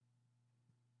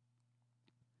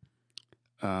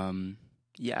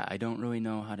Yeah, I don't really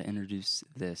know how to introduce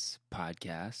this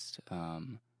podcast.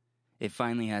 It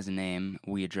finally has a name.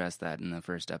 We addressed that in the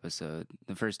first episode.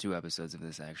 The first 2 episodes of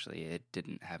this, actually, it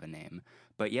didn't have a name.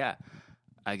 But yeah,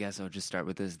 I guess I'll just start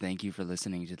with this. Thank you for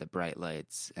listening to the Bright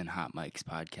Lights and Hot Mics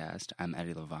podcast. I'm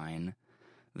Eddie Levine.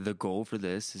 The goal for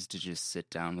this is to just sit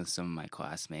down with some of my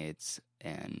classmates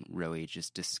and really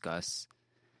just discuss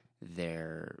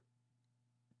their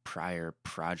prior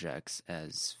projects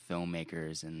as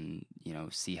filmmakers and,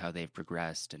 see how they've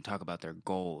progressed and talk about their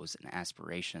goals and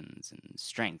aspirations and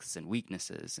strengths and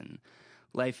weaknesses and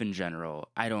life in general.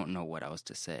 I don't know what else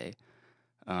to say.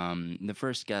 The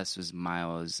first guest was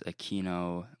Myles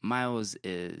Aquino. Myles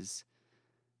is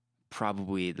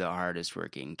probably the hardest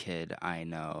working kid I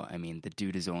know. I mean, the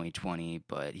dude is only 20,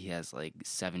 but he has like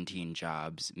 17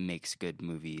 jobs, makes good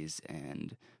movies,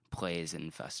 and plays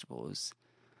in festivals.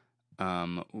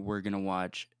 We're going to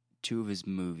watch 2 of his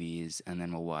movies, and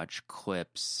then we'll watch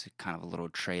clips, kind of a little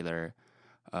trailer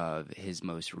of his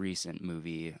most recent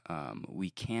movie.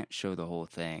 We can't show the whole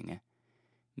thing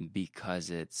because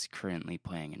it's currently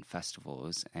playing in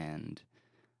festivals, and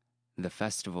the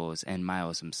festivals and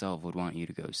Myles himself would want you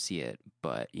to go see it.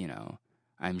 But,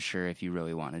 I'm sure if you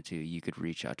really wanted to, you could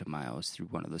reach out to Myles through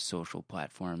one of the social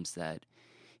platforms that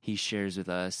he shares with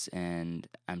us, and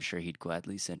I'm sure he'd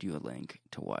gladly send you a link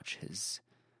to watch his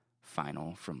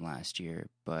final from last year.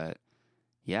 But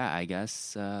yeah, I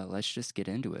guess let's just get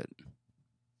into it.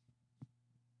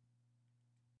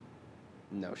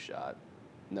 No shot.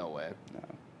 No way.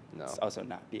 No. It's also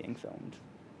not being filmed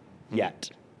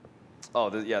yet. Oh,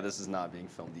 this is not being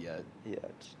filmed yet.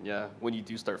 Yet. Yeah, when you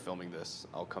do start filming this,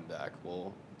 I'll come back.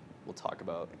 We'll talk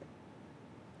about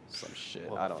some shit.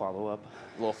 Follow up.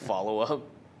 A little follow up.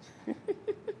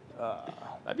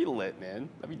 That'd be lit, man.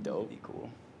 That'd be dope. That'd be cool.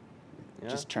 Yeah.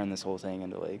 Just turn this whole thing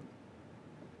into like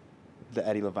the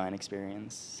Eddie Levine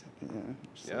experience.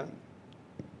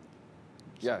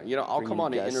 Yeah, I'll come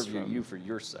on and interview you for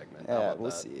your segment. Yeah,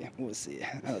 we'll see.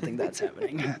 I don't think that's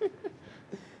happening.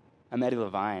 I'm Eddie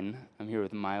Levine. I'm here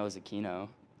with Myles Aquino.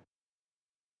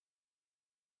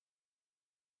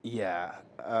 Yeah,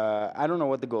 I don't know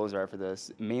what the goals are for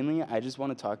this. Mainly, I just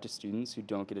want to talk to students who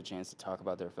don't get a chance to talk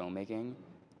about their filmmaking,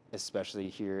 especially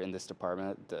here in this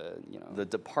department. The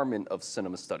Department of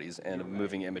Cinema Studies and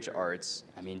Moving Image Arts.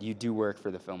 I mean, you do work for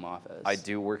the film office. I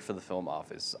do work for the film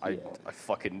office. I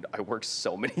work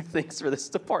so many things for this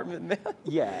department, man.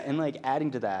 Yeah, and like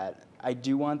adding to that, I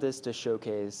do want this to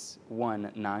showcase,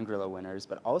 one, non-Grillo winners,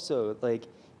 but also like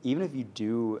even if you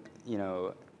do,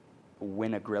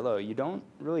 win a Grillo, you don't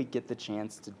really get the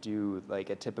chance to do like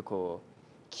a typical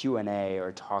Q&A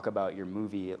or talk about your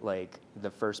movie like the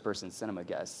first-person cinema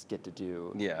guests get to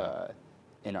do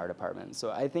in our department. So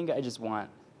I think I just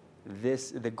want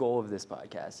the goal of this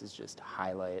podcast is just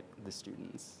highlight the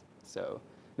students. So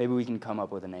maybe we can come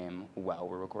up with a name while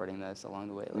we're recording this along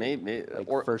the way. Maybe.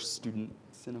 Or First Student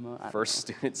Cinema.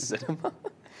 Student Cinema.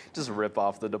 Just rip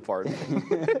off the department.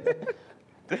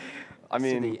 I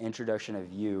mean, the introduction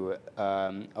of you,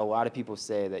 a lot of people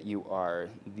say that you are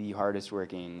the hardest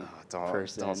working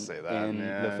person in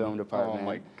the film department. Oh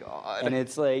my God. And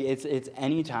it's like, it's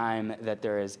any time that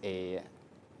there is a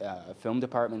film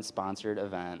department sponsored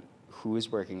event, who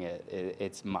is working it?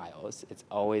 It's Myles. It's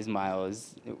always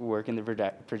Myles working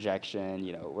the projection,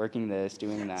 working this,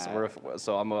 doing that.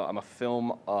 So I'm a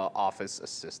film office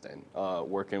assistant,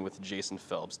 working with Jason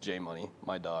Phelps, J Money,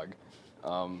 my dog.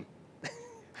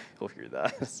 He'll hear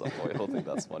that at some point. He'll think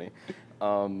that's funny.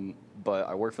 But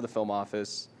I work for the film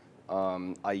office.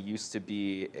 I used to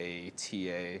be a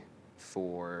TA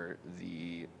for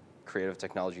the Creative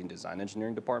Technology and Design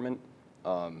Engineering department.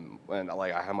 And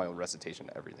I had my own recitation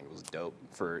and everything. It was dope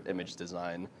for image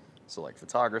design. So like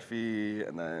photography,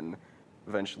 and then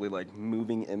eventually like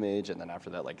moving image, and then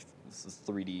after that like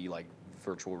 3D like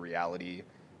virtual reality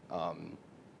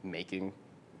making,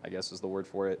 I guess is the word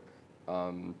for it.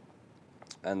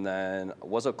 And then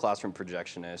was a classroom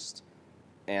projectionist,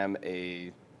 am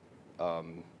I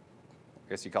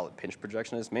guess you call it pinch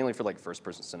projectionist, mainly for like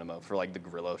first-person cinema, for like the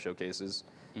Grillo showcases.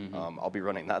 Mm-hmm. I'll be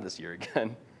running that this year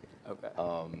again. Okay.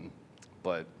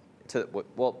 But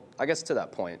I guess to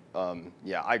that point,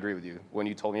 yeah, I agree with you. When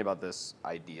you told me about this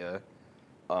idea,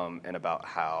 and about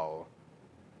how,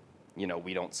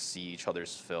 we don't see each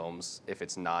other's films if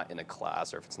it's not in a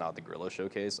class or if it's not the Grillo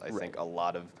showcase, I think a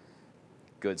lot of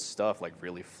good stuff like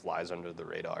really flies under the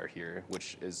radar here,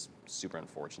 which is super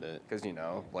unfortunate because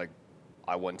like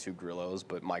I won 2 Grillos,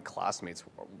 but my classmates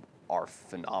are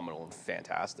phenomenal and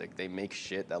fantastic. They make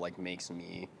shit that like makes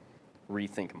me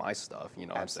rethink my stuff. You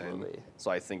know what I'm saying? So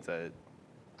I think that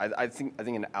I think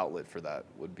an outlet for that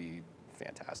would be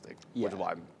fantastic. Yeah.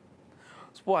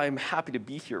 That's why I'm happy to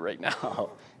be here right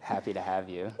now. Happy to have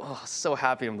you. Oh, so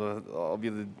happy I'll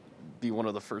be one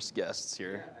of the first guests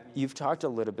here. You've talked a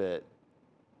little bit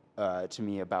to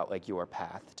me about like your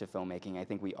path to filmmaking. I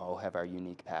think we all have our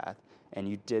unique path. And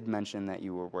you did mention that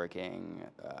you were working,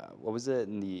 what was it,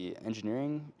 in the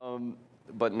engineering?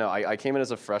 But no, I came in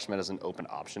as a freshman as an open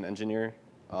option engineer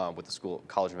with the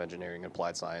College of Engineering and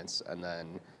Applied Science. And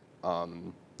then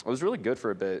I was really good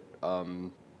for a bit.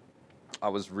 I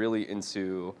was really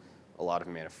into a lot of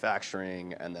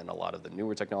manufacturing and then a lot of the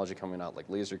newer technology coming out, like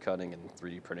laser cutting and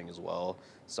 3D printing as well.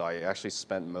 So I actually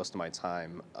spent most of my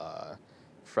time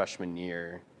freshman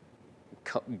year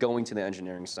going to the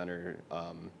engineering center,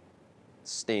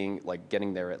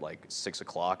 getting there at like 6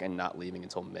 o'clock and not leaving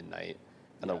until midnight,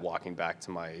 and then walking back to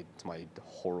my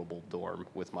horrible dorm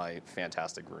with my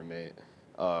fantastic roommate,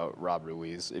 Rob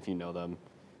Ruiz, if you know them.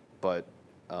 But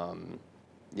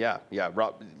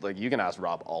Rob, like you can ask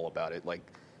Rob all about it. Like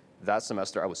that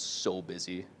semester I was so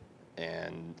busy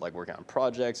and like working on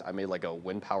projects. I made like a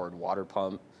wind powered water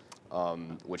pump,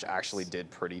 which actually did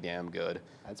pretty damn good.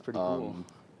 That's pretty cool.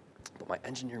 But my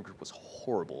engineering group was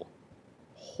horrible.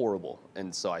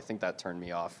 And so I think that turned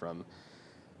me off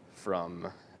from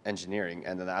engineering.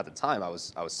 And then at the time I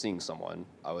was seeing someone.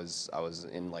 I was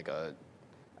in like I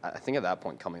think at that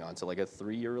point coming on to like a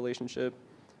 3-year relationship.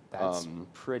 That's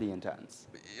pretty intense.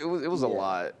 It was a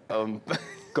lot.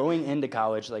 Going into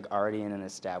college like already in an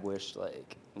established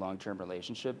like long-term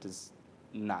relationship does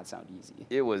not sound easy.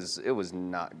 It was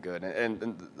not good.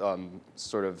 And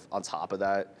sort of on top of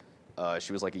that,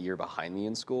 she was like a year behind me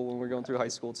in school when we were going through high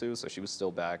school too. So she was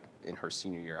still back in her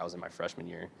senior year. I was in my freshman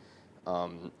year.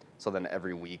 So then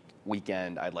every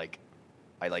weekend I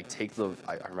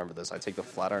remember this. I'd take the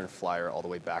Flatiron Flyer all the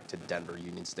way back to Denver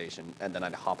Union Station, and then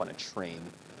I'd hop on a train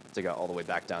to go all the way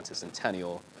back down to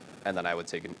Centennial, and then I would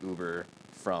take an Uber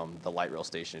from the light rail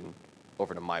station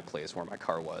over to my place where my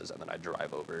car was, and then I'd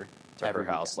drive over to her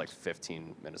house like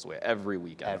 15 minutes away every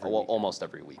weekend. Almost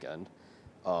every weekend.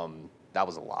 That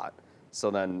was a lot. So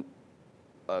then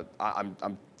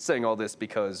I'm saying all this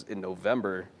because in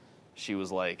November she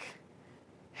was like,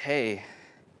 hey,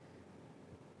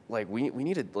 like we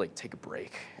need to like take a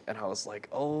break. And I was like,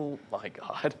 oh my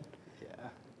God. Yeah.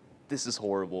 This is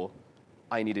horrible.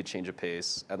 I need to change a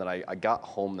pace. And then I got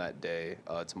home that day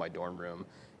to my dorm room,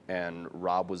 and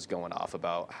Rob was going off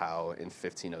about how in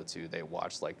 1502 they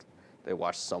watched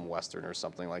some Western or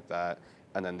something like that.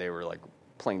 And then they were like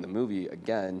playing the movie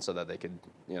again so that they could,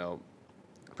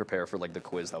 prepare for like the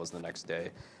quiz that was the next day.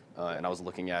 And I was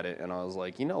looking at it and I was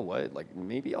like, you know what? Like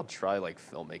maybe I'll try like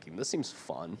filmmaking. This seems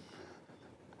fun.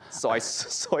 So I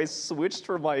switched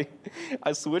from my,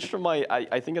 I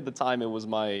think at the time it was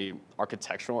my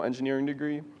architectural engineering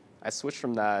degree. I switched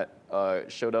from that,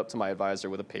 showed up to my advisor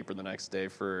with a paper the next day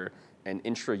for an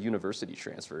intra-university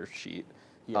transfer sheet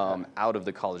out of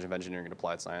the College of Engineering and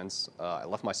Applied Science. I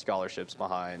left my scholarships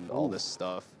behind, all this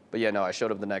stuff. But yeah, no, I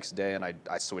showed up the next day and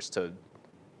I switched to,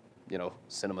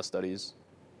 cinema studies.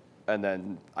 And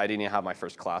then I didn't even have my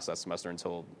first class that semester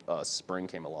until spring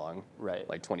came along. Right.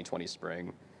 Like 2020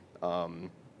 spring,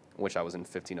 which I was in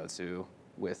 1502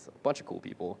 with a bunch of cool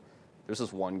people. There's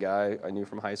this one guy I knew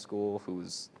from high school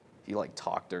he like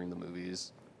talked during the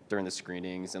movies, during the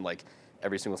screenings, and like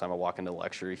every single time I walk into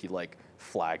lecture, he like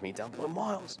flagged me down, like,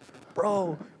 Myles,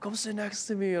 bro, come sit next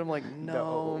to me. And I'm like,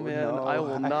 no, man, I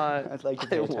will not. I'd like to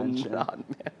pay attention. I will not,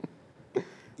 man.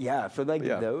 Yeah, for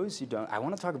those who don't, I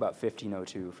want to talk about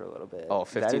 1502 for a little bit. Oh,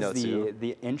 1502. That is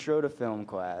the intro to film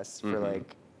class for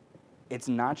like, it's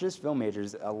not just film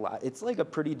majors. It's like a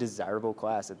pretty desirable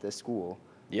class at this school.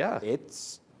 Yeah.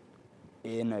 It's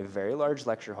in a very large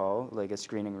lecture hall, like a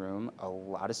screening room. A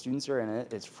lot of students are in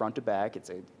it. It's front to back.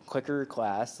 It's a clicker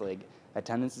class. Like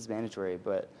attendance is mandatory.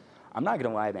 But I'm not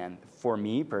gonna lie, man. For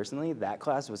me personally, that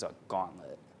class was a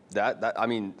gauntlet. I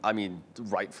mean,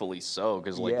 rightfully so,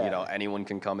 because anyone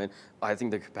can come in. I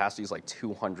think the capacity is like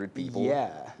 200 people.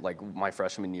 Yeah. Like my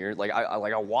freshman year,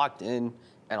 I walked in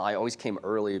and I always came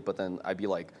early, but then I'd be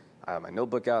like, I have my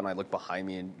notebook out and I look behind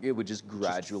me and it would just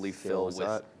gradually fill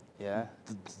with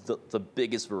the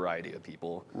biggest variety of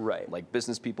people. Right. Like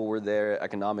business people were there,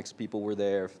 economics people were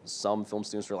there. Some film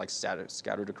students were like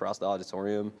scattered across the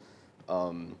auditorium.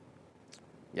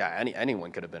 Yeah,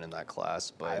 anyone could have been in that class,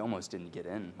 but I almost didn't get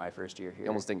in my first year here.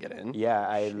 You almost didn't get in?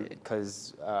 Yeah,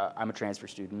 because I'm a transfer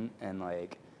student, and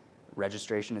like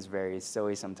registration is very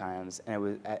silly sometimes.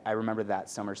 And I remember that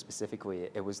summer specifically.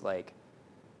 It was like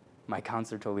my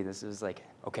counselor told me this. It was like,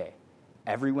 okay,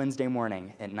 every Wednesday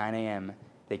morning at 9 a.m.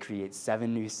 they create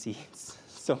 7 new seats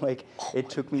So, like, it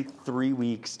took me 3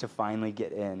 weeks to finally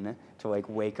get in, to, like,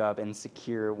 wake up and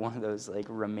secure one of those, like,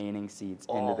 remaining seats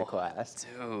into the class.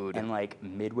 Dude. And, like,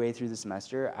 midway through the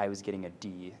semester, I was getting a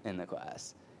D in the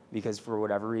class. Because for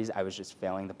whatever reason, I was just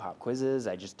failing the pop quizzes.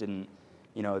 I just didn't,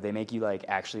 they make you, like,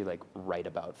 actually, like, write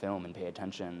about film and pay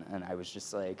attention. And I was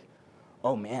just like,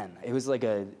 oh, man. It was, like,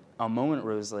 a moment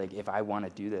where it was, like, if I want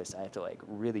to do this, I have to, like,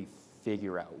 really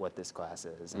figure out what this class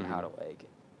is and how to, like,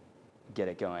 get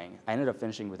it going. I ended up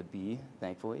finishing with a B,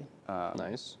 thankfully.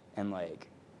 Nice. And, like,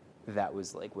 that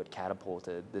was, like, what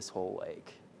catapulted this whole,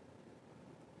 like,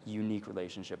 unique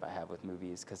relationship I have with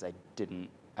movies, because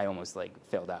I almost, like,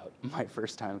 failed out my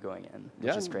first time going in,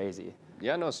 which is crazy.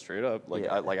 Yeah, no, straight up. Like,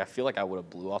 Yeah. I feel like I would have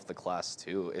blew off the class,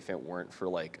 too, if it weren't for,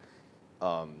 like,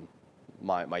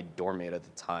 my dorm mate at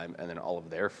the time, and then all of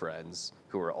their friends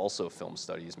who were also film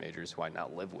studies majors who I now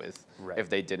live with. Right. If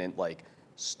they didn't, like,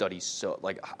 study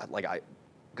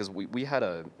because we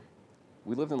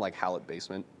lived in, like, Hallett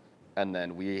basement, and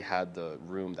then we had the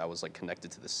room that was, like,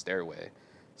 connected to the stairway.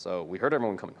 So we heard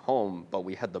everyone coming home, but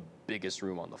we had the biggest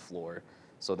room on the floor.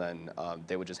 So then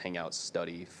they would just hang out,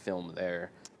 study, film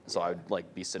there. So I'd,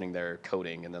 like, be sitting there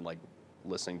coding and then, like,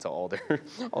 listening to all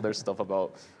their stuff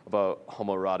about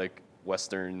homoerotic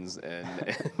westerns and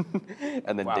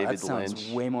and then Wow, David that sounds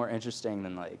Lynch. way more interesting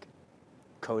than, like,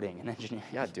 coding and engineering.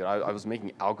 Yeah, dude, I was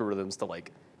making algorithms to,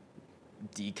 like,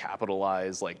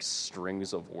 decapitalize, like,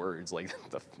 strings of words. Like,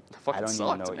 the fucking I don't sucked,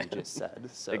 even know what man. you just said.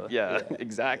 So Like, yeah,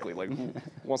 exactly. Like, who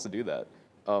wants to do that?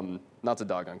 Not to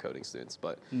dog on coding students,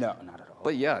 but No, not at all.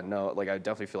 but yeah, no, like, I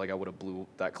definitely feel like I would have blew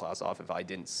that class off if I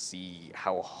didn't see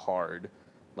how hard,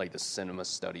 like, the cinema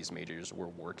studies majors were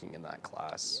working in that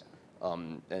class.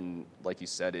 And like you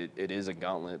said, it is a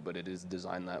gauntlet, but it is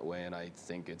designed that way, and I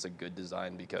think it's a good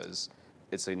design because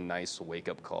it's a nice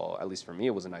wake-up call. At least for me,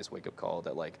 it was a nice wake-up call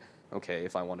that, like, okay,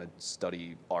 if I want to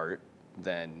study art,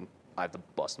 then I have to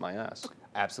bust my ass.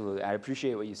 Absolutely. I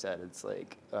appreciate what you said. It's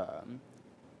like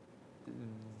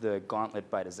the gauntlet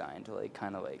by design to, like,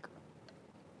 kind of, like,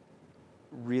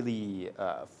 really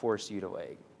force you to,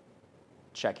 like,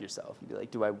 check yourself and be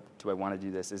like, do I want to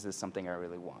do this? Is this something I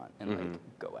really want? And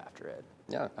like, go after it.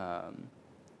 Yeah.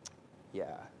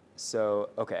 Yeah. So,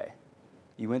 okay.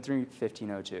 You went through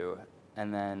 1502,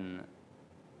 and then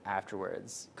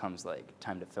afterwards comes, like,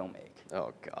 time to filmmake.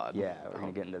 Oh, God. Yeah, we're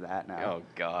going to get into that now. Oh,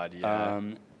 God, yeah.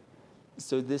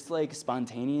 So this, like,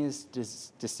 spontaneous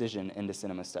decision into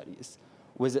cinema studies,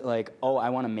 was it like, oh, I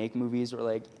want to make movies, or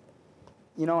like,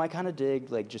 I kind of dig,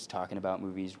 like, just talking about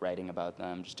movies, writing about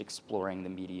them, just exploring the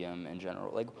medium in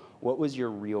general. Like, what was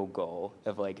your real goal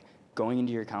of, like, going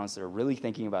into your counselor, really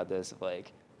thinking about this, of,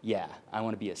 like, yeah, I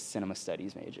want to be a cinema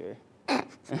studies major?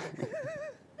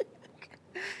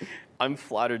 I'm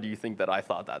flattered you think that I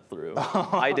thought that through.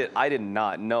 I did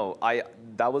not. No,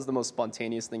 that was the most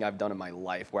spontaneous thing I've done in my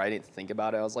life, where I didn't think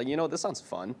about it. I was like, this sounds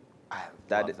fun. I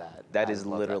love that. That I is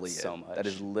love literally that it. so much. That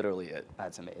is literally it.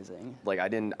 That's amazing. Like, I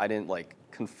didn't like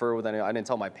confer with anyone. I didn't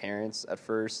tell my parents at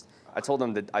first. I told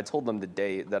them the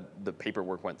day that the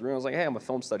paperwork went through. I was like, hey, I'm a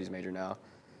film studies major now.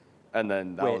 And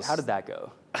then How did that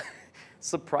go?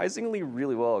 Surprisingly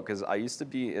really well, because I used to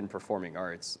be in performing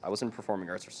arts. I was in performing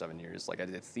arts for 7 years. Like, I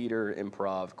did theater,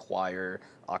 improv, choir,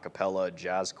 a cappella,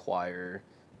 jazz choir,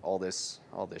 all this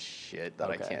shit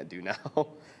that I can't do now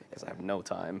because I have no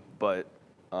time. But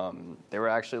they were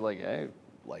actually like, hey,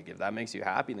 like, if that makes you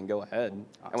happy, then go ahead. Awesome.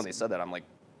 And when they said that, I'm like,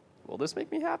 will this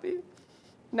make me happy?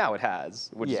 Now it has,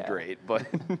 which is great. But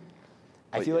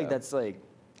I feel like that's, like,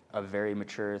 a very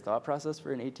mature thought process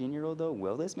for an 18-year-old, though.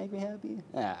 Will this make me happy?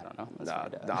 I don't know. Let's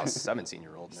find out. No, I was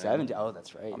 17-year-old, man. 17? Oh,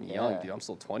 that's right. I'm young, dude. I'm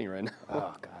still 20 right now.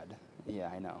 Oh, God. Yeah,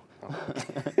 I know.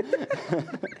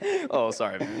 Oh,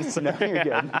 sorry, man. No, you're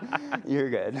good. You're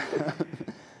good.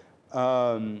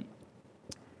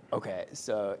 Okay,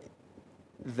 so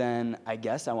then I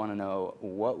guess I want to know,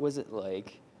 what was it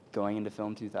like going into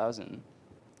Film 2000?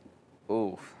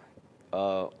 Oof.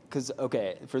 Because,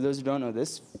 okay, for those who don't know,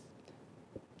 this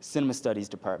cinema studies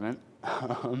department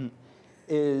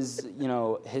is,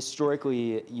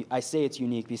 historically, I say it's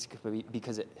unique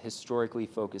because it historically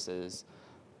focuses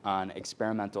on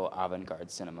experimental avant-garde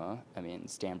cinema. I mean,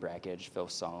 Stan Brakhage, Phil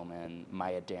Solomon,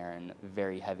 Maya Deren,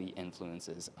 very heavy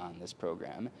influences on this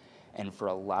program. And for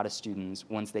a lot of students,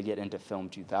 once they get into Film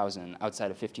 2000, outside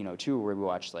of 1502, where we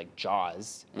watch, like,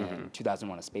 Jaws, and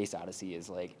 2001: A Space Odyssey is,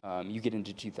 like, you get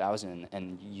into 2000,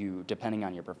 and you, depending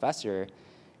on your professor,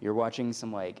 you're watching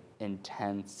some, like,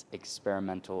 intense,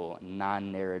 experimental,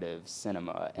 non-narrative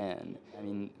cinema. And, I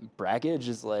mean, Brakhage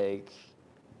is, like,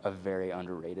 a very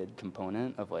underrated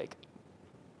component of, like,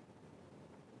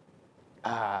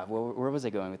 where was I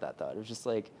going with that thought? It was just,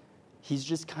 like, he's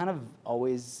just kind of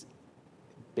always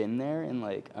been there in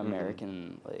like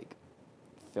American like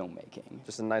filmmaking.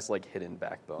 Just a nice like hidden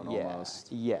backbone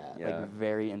almost. Yeah, like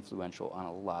very influential on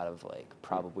a lot of like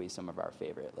probably some of our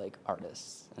favorite like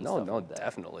artists. And stuff like that.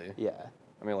 Definitely. Yeah.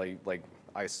 I mean, like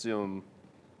I assume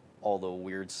all the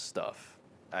weird stuff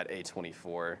at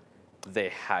A24, they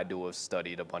had to have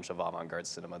studied a bunch of avant-garde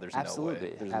cinema. There's no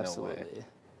way. There's Absolutely. no way.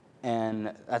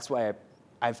 And that's why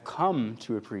I've come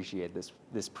to appreciate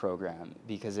this program,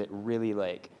 because it really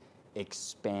like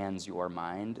expands your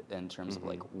mind in terms of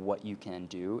like what you can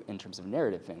do in terms of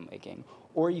narrative filmmaking,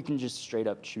 or you can just straight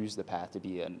up choose the path to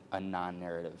be a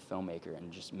non-narrative filmmaker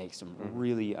and just make some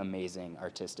really amazing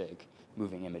artistic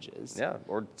moving images. Yeah,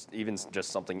 or even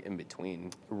just something in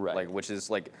between. Right. Like, which is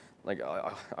like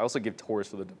I also give tours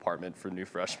for the department for new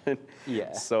freshmen.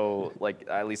 Yeah. So like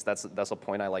at least that's a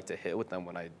point I like to hit with them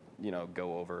when I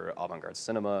go over avant-garde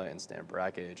cinema and Stan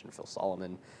Brakhage and Phil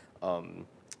Solomon.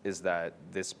 Is that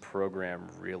this program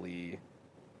really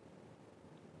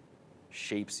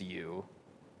shapes you,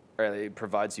 or it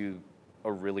provides you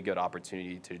a really good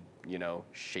opportunity to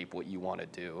shape what you want to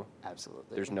do.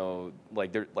 Absolutely. There's no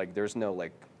there's no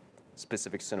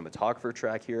specific cinematographer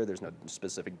track here. There's no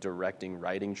specific directing,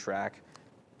 writing track.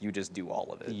 You just do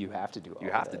all of it. You have to do all of it.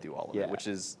 You have to do all of it, which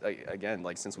is again,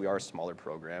 like, since we are a smaller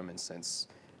program and since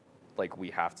we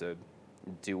have to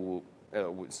do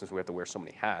since we have to wear so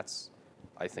many hats,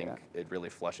 I think it really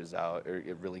fleshes out, or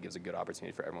it really gives a good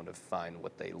opportunity for everyone to find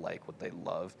what they like, what they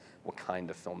love, what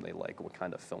kind of film they like, what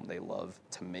kind of film they love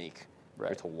to make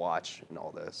or to watch, and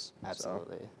all this.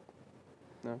 Absolutely.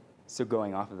 So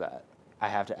going off of that, I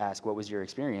have to ask, what was your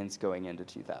experience going into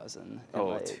 2000?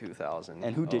 2000.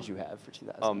 And who did you have for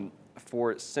 2000?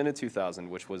 For Cine 2000,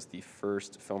 which was the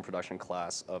first film production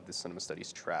class of the Cinema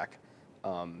Studies track,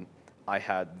 I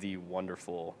had the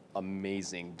wonderful,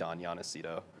 amazing Don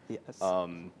Yanacito. Yes.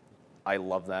 I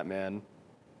love that man.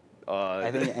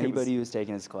 I think anybody who's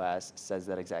taken his class says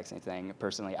that exact same thing.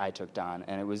 Personally, I took Don,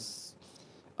 and it was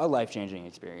a life-changing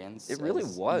experience. It really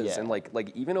was, and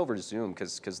like even over Zoom,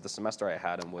 because the semester I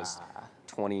had him was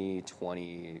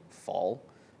 2020 fall,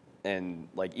 and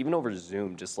like even over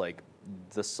Zoom, just like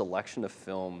the selection of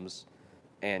films,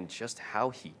 and just how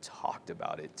he talked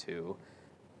about it too,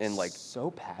 and like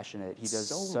so passionate. He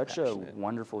does such a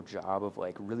wonderful job of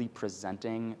like really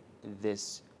presenting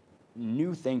this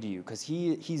new thing to you, because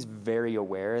he's very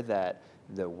aware that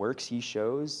the works he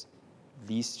shows,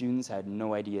 these students had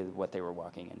no idea what they were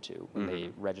walking into when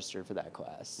they registered for that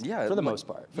class. Yeah, for the most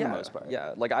part.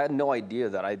 Yeah, like I had no idea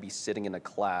that I'd be sitting in a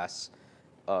class,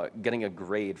 getting a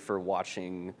grade for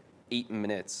watching 8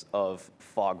 minutes of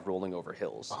fog rolling over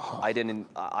hills.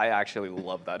 I actually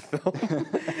love that film,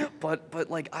 but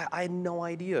like I had no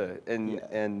idea,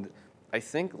 and I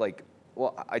think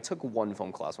I took one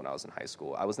film class when I was in high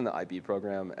school. I was in the IB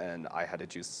program, and I had to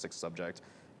choose a sixth subject.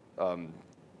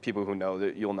 People who know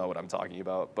that, you'll know what I'm talking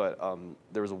about. But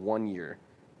there was 1 year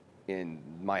in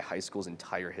my high school's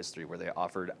entire history where they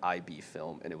offered IB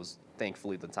film, and it was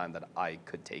thankfully the time that I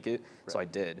could take it, so I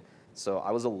did. So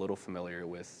I was a little familiar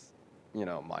with,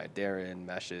 Maya Deren,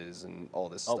 Meshes, and all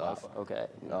this stuff. Wow. Okay,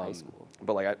 in high school.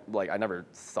 But I never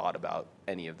thought about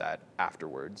any of that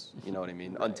afterwards. You know what I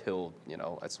mean? Until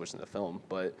I switched into film.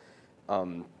 But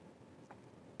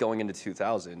going into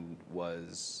 2000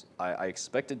 was I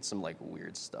expected some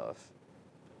weird stuff,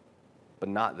 but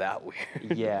not that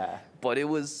weird. Yeah. But it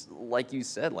was, like you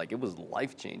said, it was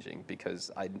life changing,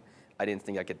 because I didn't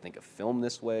think I could think of film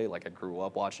this way. I grew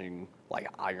up watching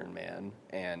Iron Man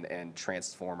and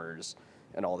Transformers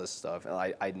and all this stuff, and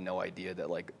I had no idea that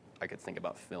I could think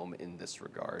about film in this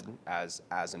regard as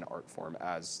an art form,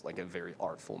 as a very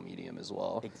artful medium as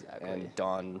well. Exactly. And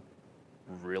Don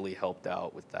really helped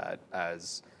out with that.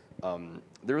 As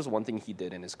there was one thing he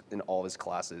did in all his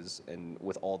classes and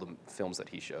with all the films that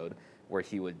he showed, where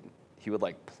he would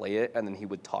play it and then he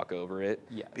would talk over it.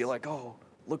 Yes. Be like, oh,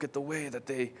 look at the way that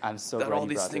I'm so that glad all you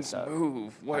these brought things this up.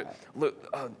 move. What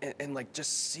look and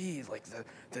just see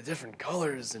the different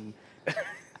colors, and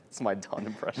it's my Don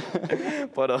impression.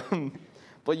 but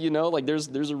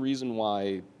there's a reason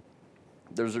why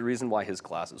his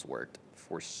classes worked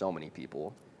for so many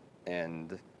people,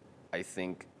 and I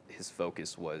think his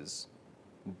focus was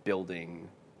building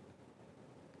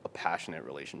a passionate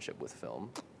relationship with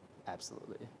film.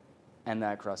 Absolutely. And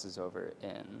that crosses over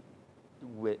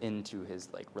into his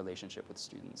relationship with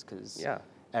students, because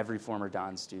every former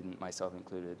Don student, myself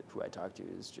included, who I talk to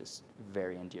is just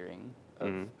very endearing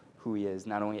of who he is,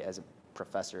 not only as a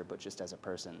professor but just as a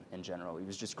person in general. He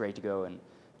was just great to go and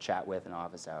chat with in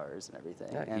office hours and everything.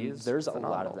 Yeah, and there's a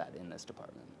lot of that in this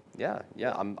department. Yeah.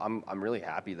 I'm really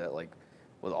happy that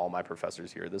with all my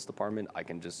professors here at this department, I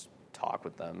can just talk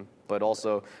with them. But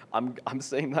also, I'm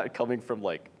saying that coming from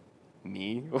like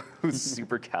me, who's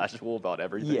super casual about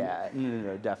everything. Yeah,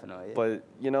 no, definitely. But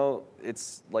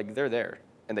it's like they're there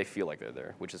and they feel like they're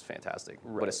there, which is fantastic.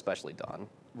 Right. But especially Don.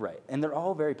 Right, and they're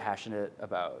all very passionate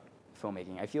about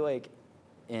filmmaking. I feel like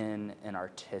in an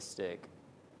artistic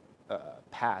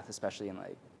path, especially in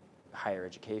like higher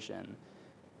education,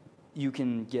 you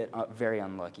can get very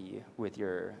unlucky with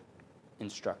your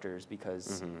instructors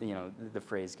because the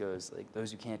phrase goes like,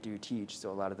 those who can't do teach. So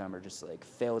a lot of them are just like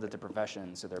failed at the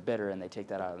profession, so they're bitter and they take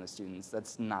that out on the students.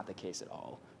 That's not the case at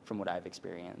all from what I've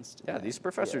experienced. Yeah, these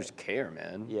professors care,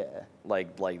 man. Yeah,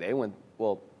 like they went,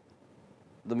 well,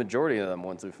 the majority of them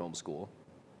went through film school,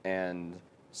 and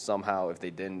somehow if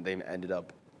they didn't, they ended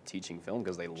up teaching film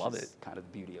because they love it. Kind of the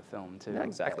beauty of film too. Yeah,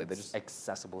 exactly. They just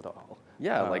accessible to all.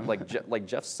 Yeah, like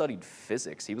Jeff studied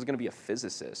physics. He was going to be a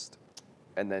physicist,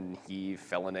 and then he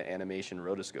fell into animation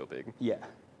rotoscoping. Yeah.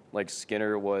 Like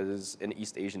Skinner was an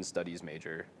East Asian studies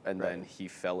major, and Right. then he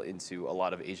fell into a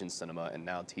lot of Asian cinema and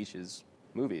now teaches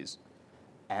movies.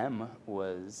 M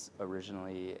was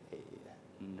originally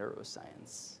a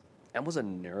neuroscience. And was a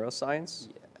neuroscience?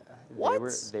 Yeah. What?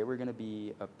 They were going to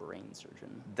be a brain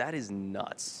surgeon. That is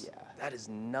nuts. Yeah. That is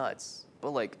nuts.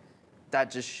 But like,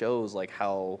 that just shows like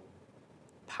how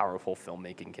powerful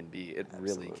filmmaking can be. It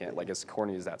really can. Absolutely. Like, as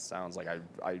corny as that sounds, like I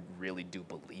really do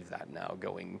believe that now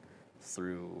going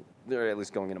through, or at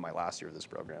least going into my last year of this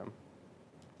program.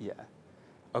 Yeah.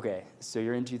 Okay, so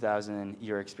you're in 2000.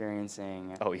 You're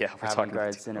experiencing Oh yeah, we're talking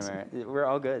about avant-garde cinema. We're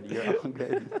all good. You're all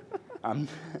good. I'm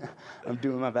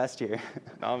doing my best here.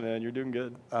 Nah, man, you're doing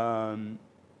good. Now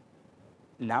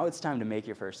it's time to make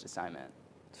your first assignment.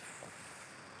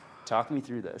 Talk me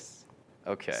through this.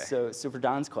 Okay. So for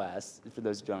Don's class, for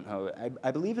those who don't know,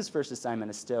 I believe his first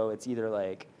assignment is still, it's either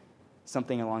like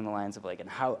something along the lines of like a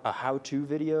how-to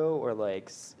video or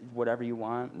like whatever you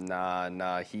want.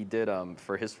 Nah. He did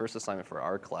for his first assignment for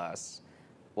our class.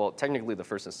 Well, technically the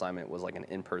first assignment was like an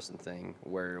in-person thing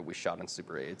where we shot in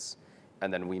Super 8s,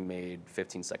 and then we made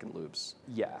 15-second loops.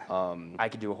 Yeah. I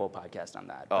could do a whole podcast on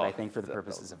that, but I think for the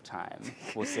purposes of time,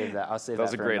 we'll save that. I'll save that. That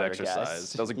was a for great another exercise.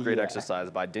 guest. That was a great Yeah.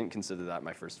 exercise, but I didn't consider that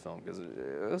my first film because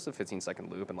it was a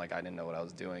 15-second loop, and like I didn't know what I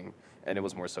was doing, and it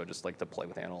was more so just like to play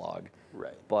with analog.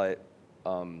 Right. But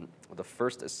the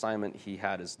first assignment he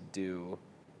had us do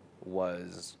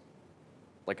was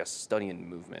like a study in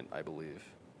movement, I believe.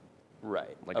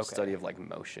 Right. Like a study of like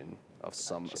motion of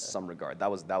some regard.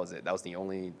 That was it. That was the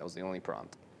only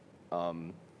prompt.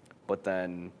 But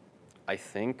then I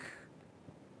think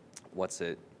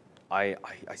I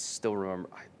still remember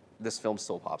this film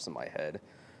still pops in my head.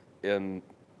 It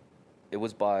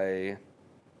was Peace,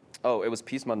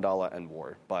 Mandala, and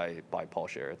War by Paul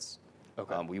Scherritz.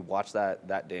 Okay. We watched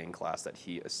that day in class that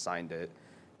he assigned it,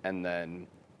 and then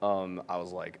I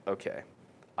was like, okay,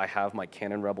 I have my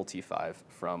Canon Rebel T5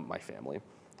 from my family.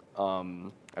 I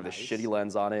have this shitty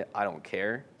lens on it. I don't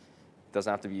care.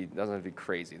 Doesn't have to be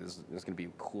crazy. This is going to be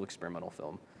a cool experimental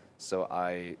film. So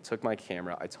I took my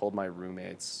camera. I told my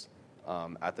roommates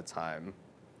at the time.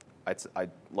 I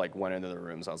like went into the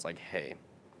rooms. I was like, hey,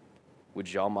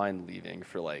 would y'all mind leaving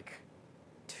for like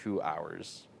 2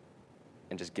 hours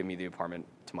and just give me the apartment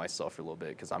to myself for a little bit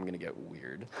because I'm going to get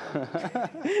weird.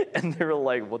 And they were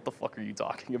like, what the fuck are you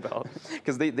talking about?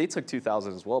 Because they took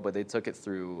 2000 as well, but they took it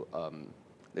through, I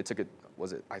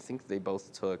think they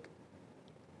both took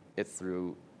it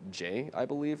through Jay, I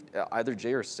believe. Either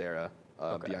Jay or Sarah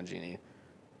Bianchini.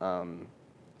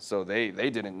 So they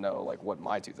didn't know like what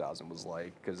my 2000 was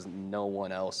like because no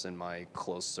one else in my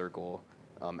close circle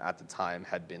at the time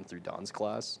had been through Don's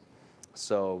class.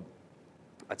 So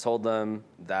I told them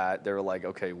that. They were like,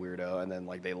 okay, weirdo, and then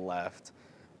like they left.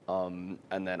 And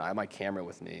then I had my camera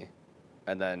with me,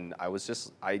 and then I was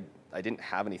just I didn't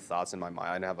have any thoughts in my mind.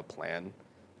 I didn't have a plan.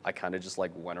 I kind of just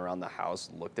like went around the house,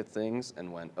 looked at things,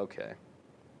 and went, okay,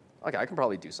 I can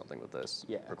probably do something with this.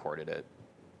 Yeah. Recorded it.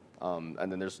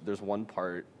 And then there's one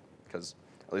part, because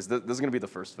at least this is gonna be the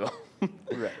first film.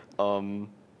 Right.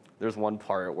 There's one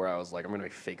part where I was like, I'm gonna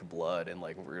make fake blood and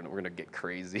like we're gonna get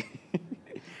crazy.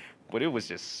 But it was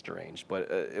just strange. But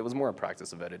it was more a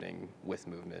practice of editing with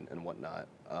movement and whatnot.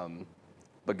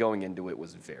 But going into it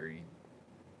was very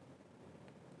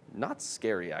not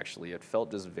scary actually. It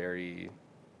felt just very.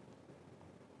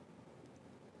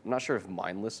 I'm not sure if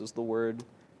mindless is the word,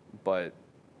 but.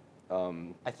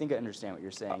 I think I understand what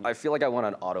you're saying. I feel like I went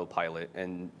on autopilot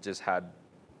and just had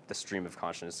the stream of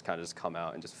consciousness kind of just come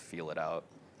out and just feel it out.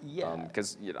 Yeah.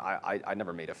 Because I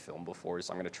never made a film before,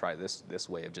 so I'm going to try this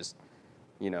way of just,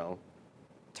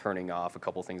 turning off a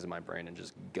couple things in my brain and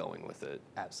just going with it.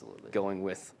 Absolutely. Going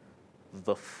with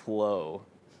the flow.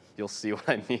 You'll see what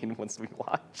I mean once we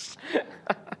watch.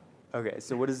 Okay,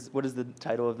 so what is the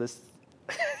title of this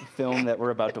film that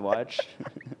we're about to watch?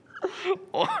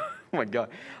 Oh my god.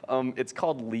 It's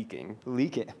called Leaking.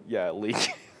 Leaking. Yeah,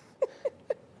 Leaking.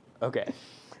 Okay.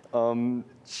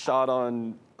 Shot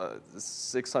on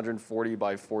 640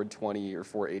 by 420 or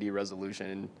 480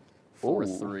 resolution,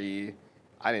 4:3.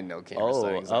 I didn't know camera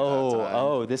settings at that time.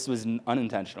 Oh, this was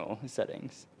unintentional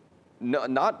settings. No,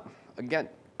 not again,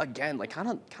 like kind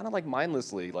of like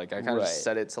mindlessly. Like I kind of just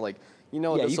set it to like, Yeah,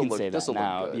 this you will can look, say this that will look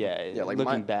now. good. Yeah, like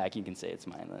looking back, you can say it's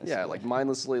mindless. Yeah, like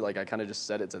mindlessly, like I kind of just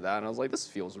set it to that, and I was like, this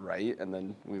feels right, and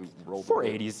then we rolled.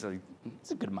 480 is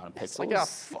it's a good amount of pixels. It's like, yeah,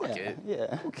 fuck it.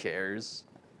 Yeah. Who cares?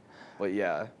 But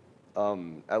yeah,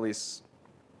 at least,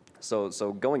 so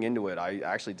going into it, I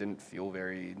actually didn't feel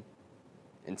very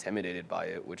intimidated by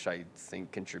it, which I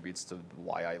think contributes to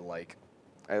why I like.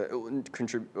 I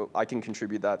can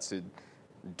contribute that to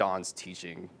Don's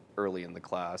teaching early in the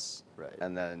class, right?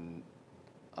 And then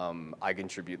I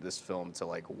contribute this film to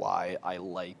like why I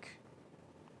like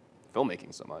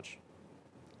filmmaking so much.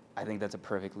 I think that's a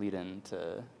perfect lead-in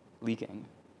to Leaking.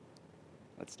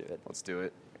 Let's do it. Let's do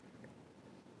it.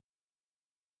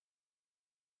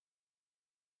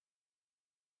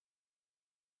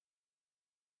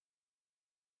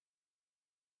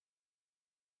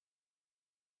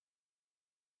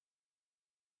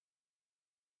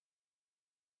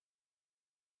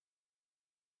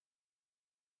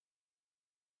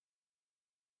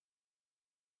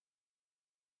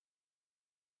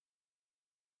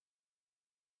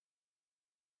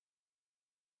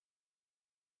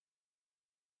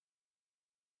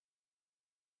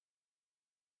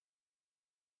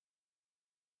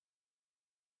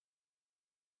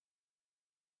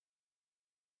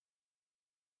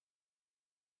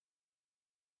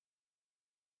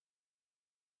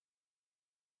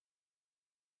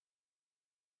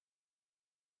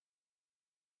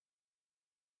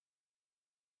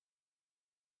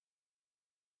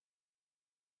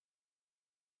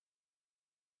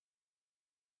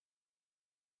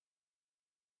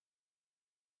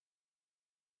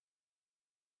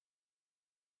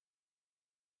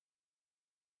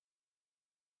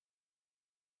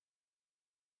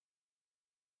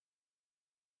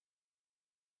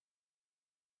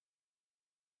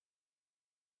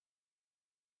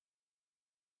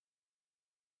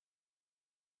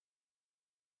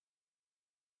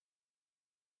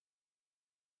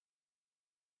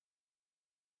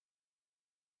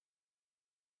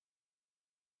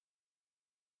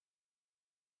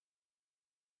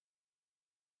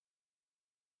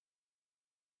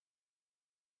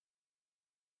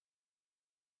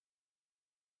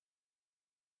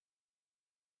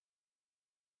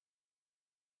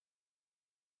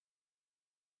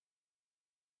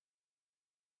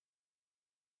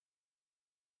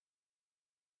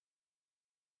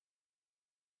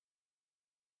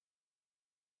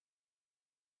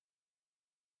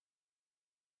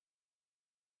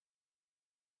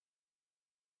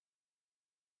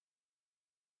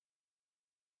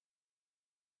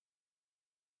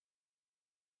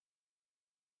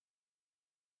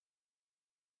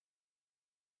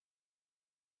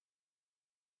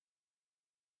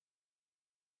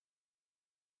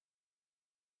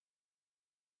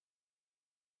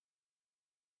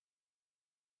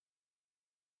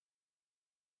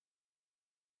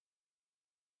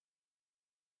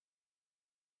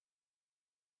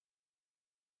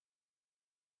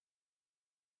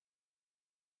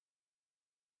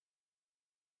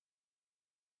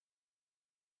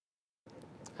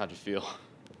 How'd you feel?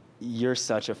 You're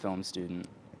such a film student.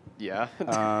 Yeah.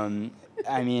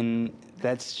 I mean,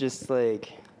 that's just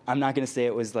like, I'm not going to say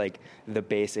it was like the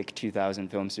basic 2000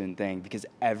 film student thing, because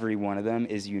every one of them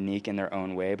is unique in their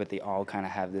own way, but they all kind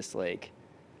of have this like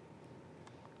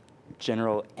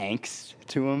general angst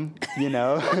to them, you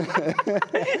know?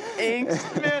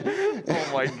 Angst, man.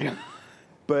 Oh my God.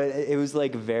 But it was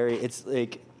like it's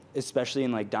like, especially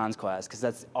in like Don's class, because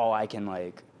that's all I can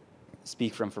like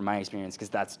speak from my experience, because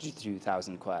that's the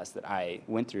 2000 class that I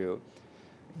went through.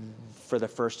 For the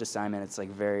first assignment, it's like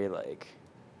very like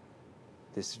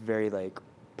this very like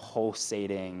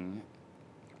pulsating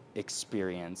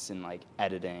experience in like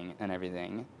editing and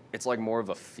everything. It's like more of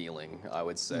a feeling, I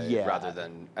would say, Yeah. rather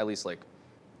than at least like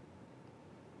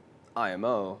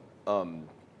IMO.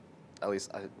 At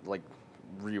least I like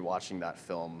rewatching that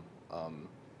film.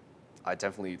 I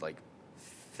definitely like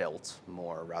felt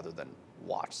more rather than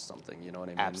watched something. You know what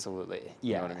I mean? Absolutely,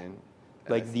 yeah. You know what I mean?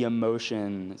 Like the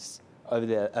emotions of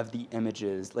the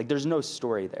images, like there's no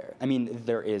story there. I mean,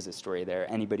 there is a story there.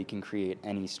 Anybody can create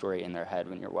any story in their head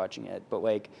when you're watching it. But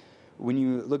like when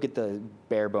you look at the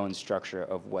bare bones structure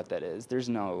of what that is, there's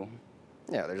no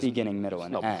there's beginning, middle,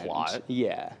 and no end. plot.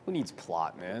 Yeah. Who needs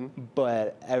plot, man?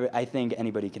 But I think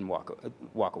anybody can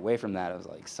walk away from that as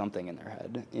like something in their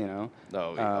head, you know?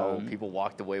 No, people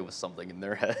walked away with something in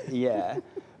their head. Yeah.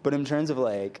 But in terms of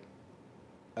like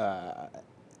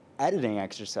editing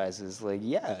exercises, like,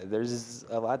 yeah, there's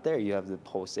a lot there. You have the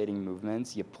pulsating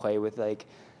movements. You play with like,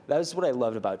 that was what I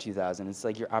loved about 2000. It's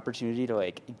like your opportunity to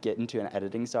like get into an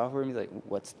editing software and be like,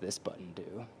 what's this button do?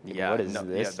 Like, Yeah, what does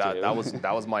this do?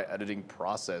 that was my editing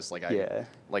process. Like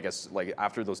like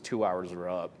after those 2 hours were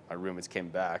up, my roommates came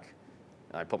back,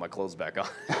 and I put my clothes back on.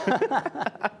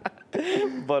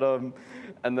 But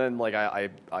and then like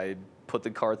I put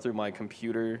the card through my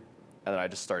computer, and then I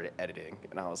just started editing,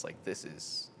 and I was like, this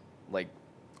is like,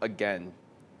 again,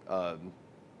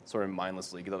 sort of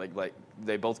mindlessly, like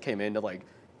they both came in to like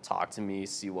talk to me,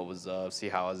 see what was up, see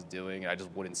how I was doing, and I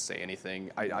just wouldn't say anything.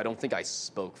 I don't think I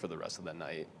spoke for the rest of the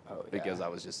night because I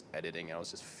was just editing and I was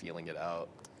just feeling it out.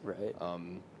 Right. So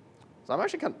I'm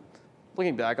actually kind of,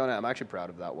 looking back on it, I'm actually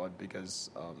proud of that one because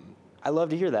I love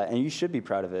to hear that, and you should be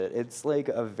proud of it. It's like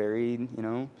a very,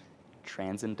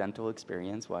 transcendental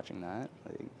experience watching that.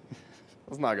 Like,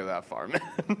 let's not go that far, man.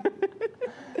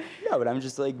 No, but I'm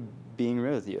just like being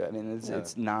real with you. I mean,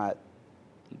 it's not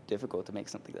difficult to make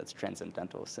something that's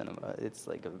transcendental cinema. It's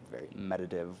like a very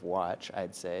meditative watch,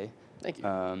 I'd say. Thank you.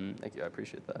 Thank you. I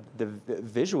appreciate that. The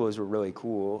visuals were really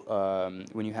cool.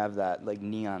 When you have that like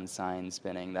neon sign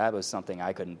spinning, that was something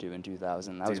I couldn't do in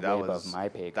 2000. That was way above my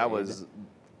pay grade. That was,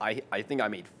 I think I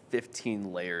made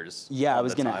 15 layers. Yeah, I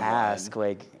was gonna ask.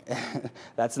 Like,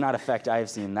 that's not effect I've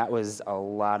seen. That was a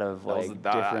lot of different.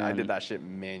 I did that shit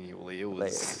manually. It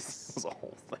was. It was a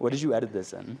whole thing. What did you edit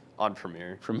this in? On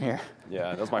Premiere. Premiere.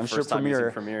 Yeah, that was my first time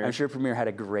using Premiere. I'm sure Premiere had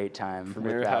a great time.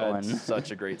 Premiere with that had one.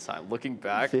 such a great time. Looking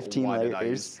back, 15 why layers. did I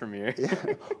use Premiere?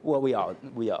 Well, we all.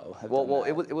 Have done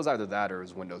that. It was either that or it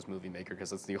was Windows Movie Maker because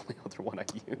that's the only other one I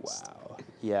used. Wow.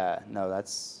 Yeah. No,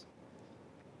 that's.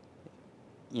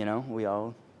 We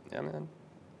all. Yeah, man.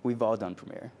 We've all done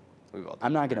Premiere.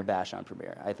 I'm not going to bash on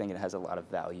Premiere. I think it has a lot of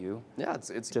value. Yeah,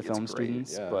 it's to film great,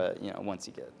 students, yeah. But once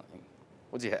you get like.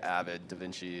 Once you hit Avid,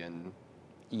 DaVinci, and.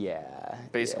 Yeah.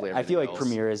 Basically, I feel like else.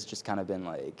 Premiere has just kind of been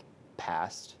like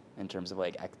passed in terms of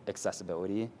like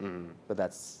accessibility, but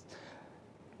that's.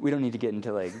 We don't need to get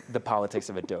into like the politics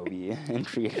of Adobe and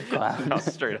Creative Cloud. No,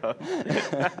 straight up.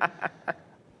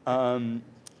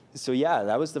 So yeah,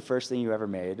 that was the first thing you ever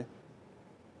made.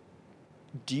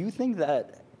 Do you think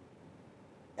that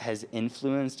has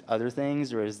influenced other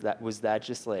things, or was that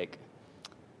just like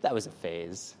that was a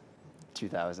phase,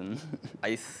 2000?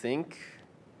 I think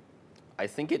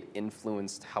it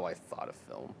influenced how I thought of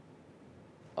film.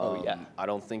 Yeah. I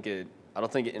don't think it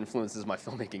influences my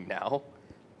filmmaking now,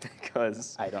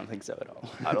 because I don't think so at all.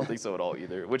 I don't think so at all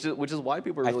either. Which is why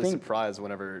people are really surprised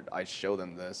whenever I show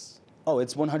them this. Oh,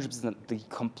 it's 100% the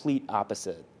complete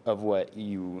opposite of what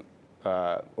you,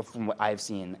 from what I've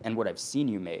seen and what I've seen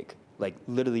you make. Like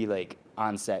literally, like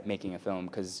on set making a film,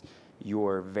 because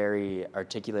you're very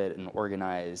articulate and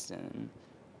organized, and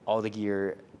all the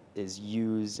gear is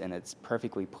used and it's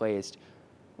perfectly placed.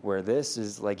 Where this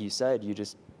is, like you said, you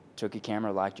just took a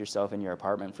camera, locked yourself in your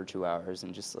apartment for 2 hours,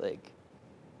 and just like,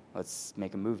 let's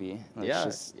make a movie.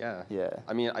 Yeah.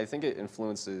 I mean, I think it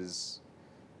influences,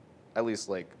 at least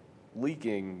like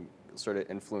leaking sort of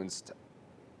influenced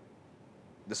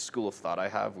the school of thought I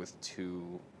have with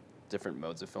two different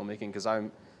modes of filmmaking. Because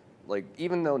I'm like,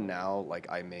 even though now like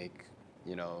I make,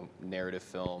 narrative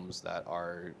films that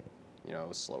are,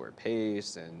 slower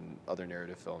paced, and other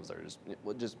narrative films that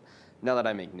are just now that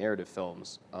I make narrative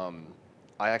films,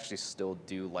 I actually still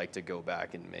do like to go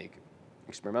back and make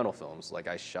experimental films. Like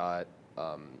I shot,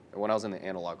 when I was in the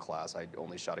analog class, I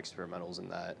only shot experimentals in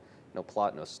that. No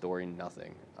plot, no story,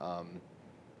 nothing.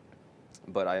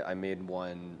 But I made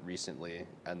one recently,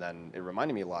 and then it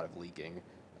reminded me a lot of leaking.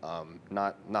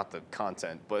 Not the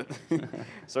content, but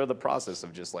sort of the process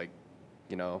of just like,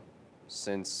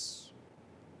 since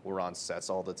we're on sets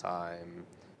all the time,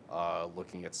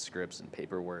 looking at scripts and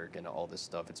paperwork and all this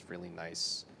stuff, it's really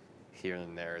nice here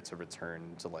and there to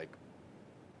return to like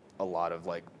a lot of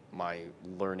like my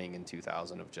learning in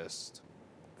 2000 of just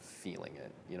feeling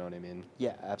it. You know what I mean?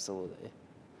 Yeah, absolutely.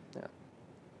 Yeah.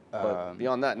 But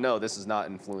beyond that, no, this has not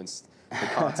influenced the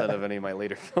content of any of my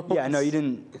later films. Yeah, no, you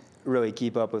didn't really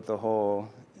keep up with the whole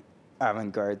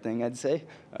avant-garde thing, I'd say.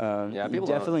 Yeah, you people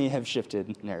definitely have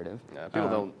shifted narrative. Yeah, people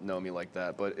don't know me like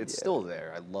that, but it's still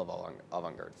there. I love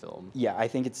avant-garde film. Yeah, I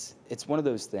think it's one of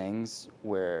those things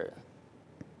where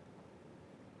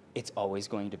it's always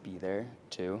going to be there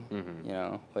too. Mm-hmm. You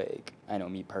know, like I know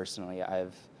me personally,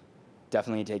 I've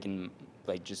definitely taken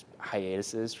like just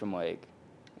hiatuses from like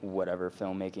whatever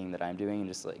filmmaking that I'm doing and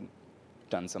just like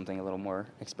done something a little more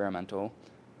experimental.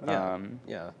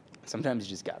 Yeah. Sometimes you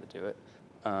just got to do it.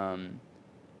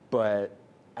 But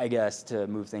I guess to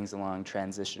move things along,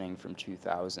 transitioning from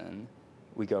 2000,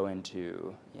 we go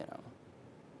into,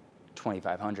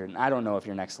 2500. And I don't know if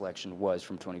your next selection was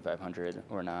from 2500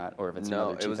 or not, or if it's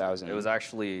another 2000. It was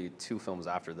actually 2 films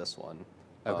after this one.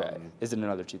 Okay. Is it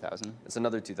another 2000? It's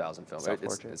another 2000 film.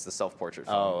 Self-portrait? It's the self-portrait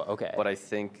film. Oh, okay. But I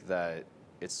think that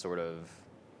it's sort of,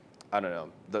 I don't know.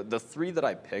 The 3 that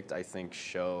I picked, I think,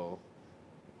 show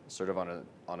sort of on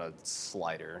a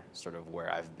slider, sort of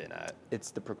where I've been at.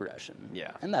 It's the progression.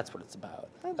 Yeah. And that's what it's about.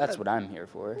 That's what I'm here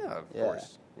for. Yeah, of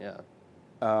course. Yeah.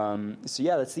 So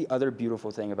yeah, that's the other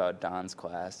beautiful thing about Don's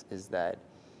class is that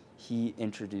he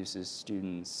introduces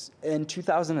students, and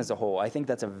 2000 as a whole, I think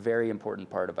that's a very important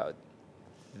part about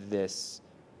this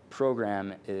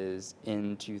program is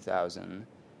in 2000,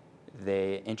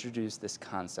 they introduced this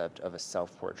concept of a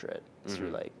self-portrait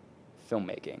through like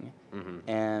filmmaking.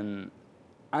 And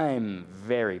I'm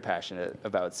very passionate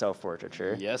about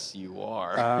self-portraiture. Yes, you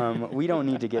are. We don't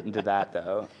need to get into that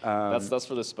though. That's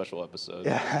for this special episode.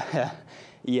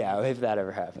 Yeah, if that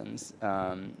ever happens.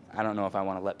 I don't know if I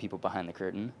want to let people behind the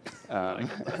curtain.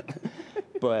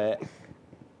 But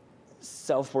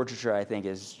self-portraiture, I think,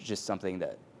 is just something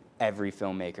that every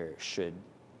filmmaker should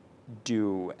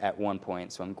do at one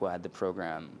point. So I'm glad the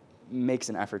program makes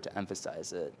an effort to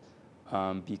emphasize it,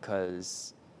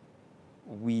 because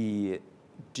we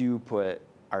do put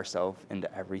ourselves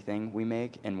into everything we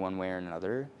make in one way or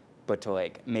another. But to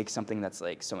like make something that's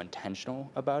like so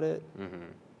intentional about it,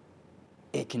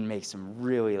 it can make some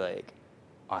really like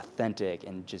authentic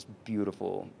and just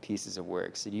beautiful pieces of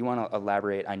work. So do you want to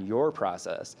elaborate on your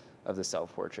process of the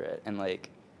self-portrait? And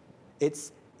like,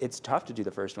 it's tough to do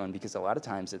the first one because a lot of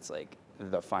times it's like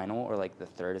the final or like the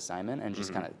third assignment and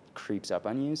just kind of creeps up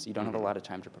on you. So you don't have a lot of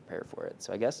time to prepare for it.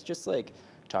 So I guess just like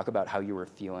talk about how you were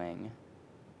feeling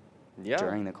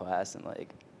during the class and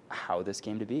like how this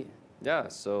came to be. Yeah.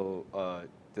 So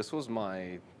this was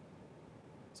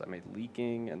so I made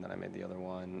Leaking, and then I made the other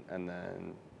one, and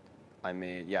then I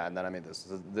made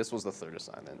this. This was the third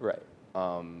assignment. Right.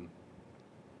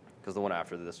 Because the one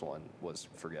after this one was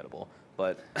forgettable.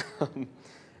 But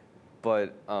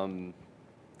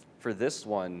for this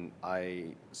one,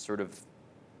 I sort of,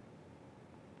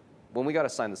 when we got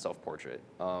assigned the self-portrait,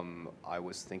 I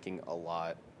was thinking a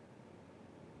lot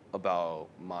about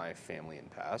my family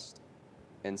and past.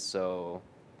 And so,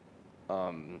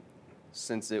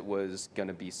 since it was going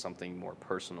to be something more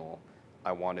personal,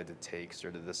 I wanted to take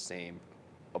sort of the same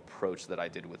approach that I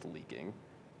did with Leaking,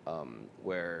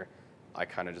 where I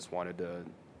kind of just wanted to,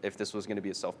 if this was going to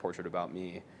be a self-portrait about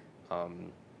me,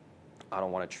 I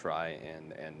don't want to try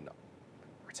and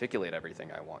articulate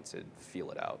everything. I want to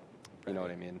feel it out. You know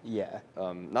what I mean? Yeah.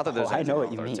 Not that there's I know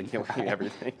what you mean. Articulating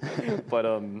everything,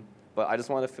 but I just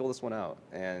wanted to feel this one out.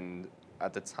 And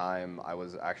at the time, I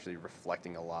was actually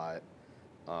reflecting a lot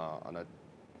on a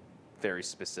very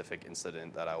specific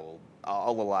incident that I'll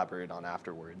elaborate on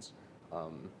afterwards.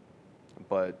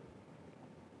 But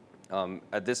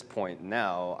at this point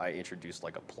now, I introduced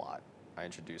like a plot. I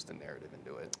introduced a narrative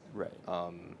into it. Right.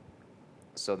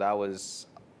 So that was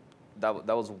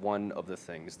one of the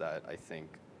things that I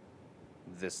think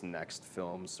this next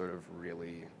film sort of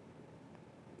really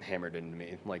hammered into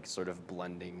me, like sort of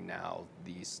blending now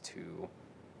these two.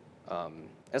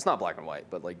 It's not black and white,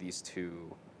 but like these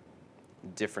two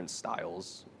different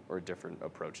styles or different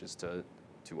approaches to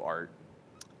art.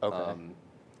 Okay.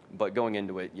 But going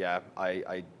into it, yeah,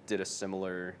 I did a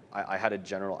similar. I had a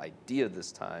general idea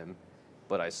this time,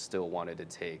 but I still wanted to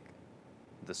take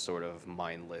the sort of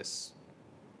mindless,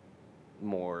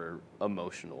 more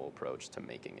emotional approach to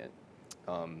making it.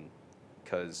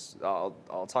 Because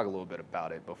I'll talk a little bit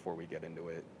about it before we get into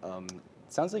it.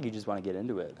 Sounds like you just want to get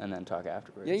into it and then talk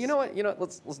afterwards. Yeah, you know what?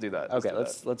 Let's do that. Okay,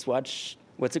 let's watch.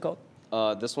 What's it called?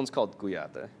 This one's called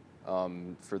Guyate.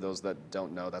 For those that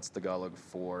don't know, that's Tagalog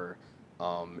for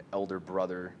elder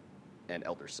brother and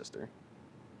elder sister.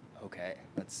 Okay,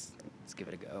 let's give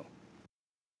it a go.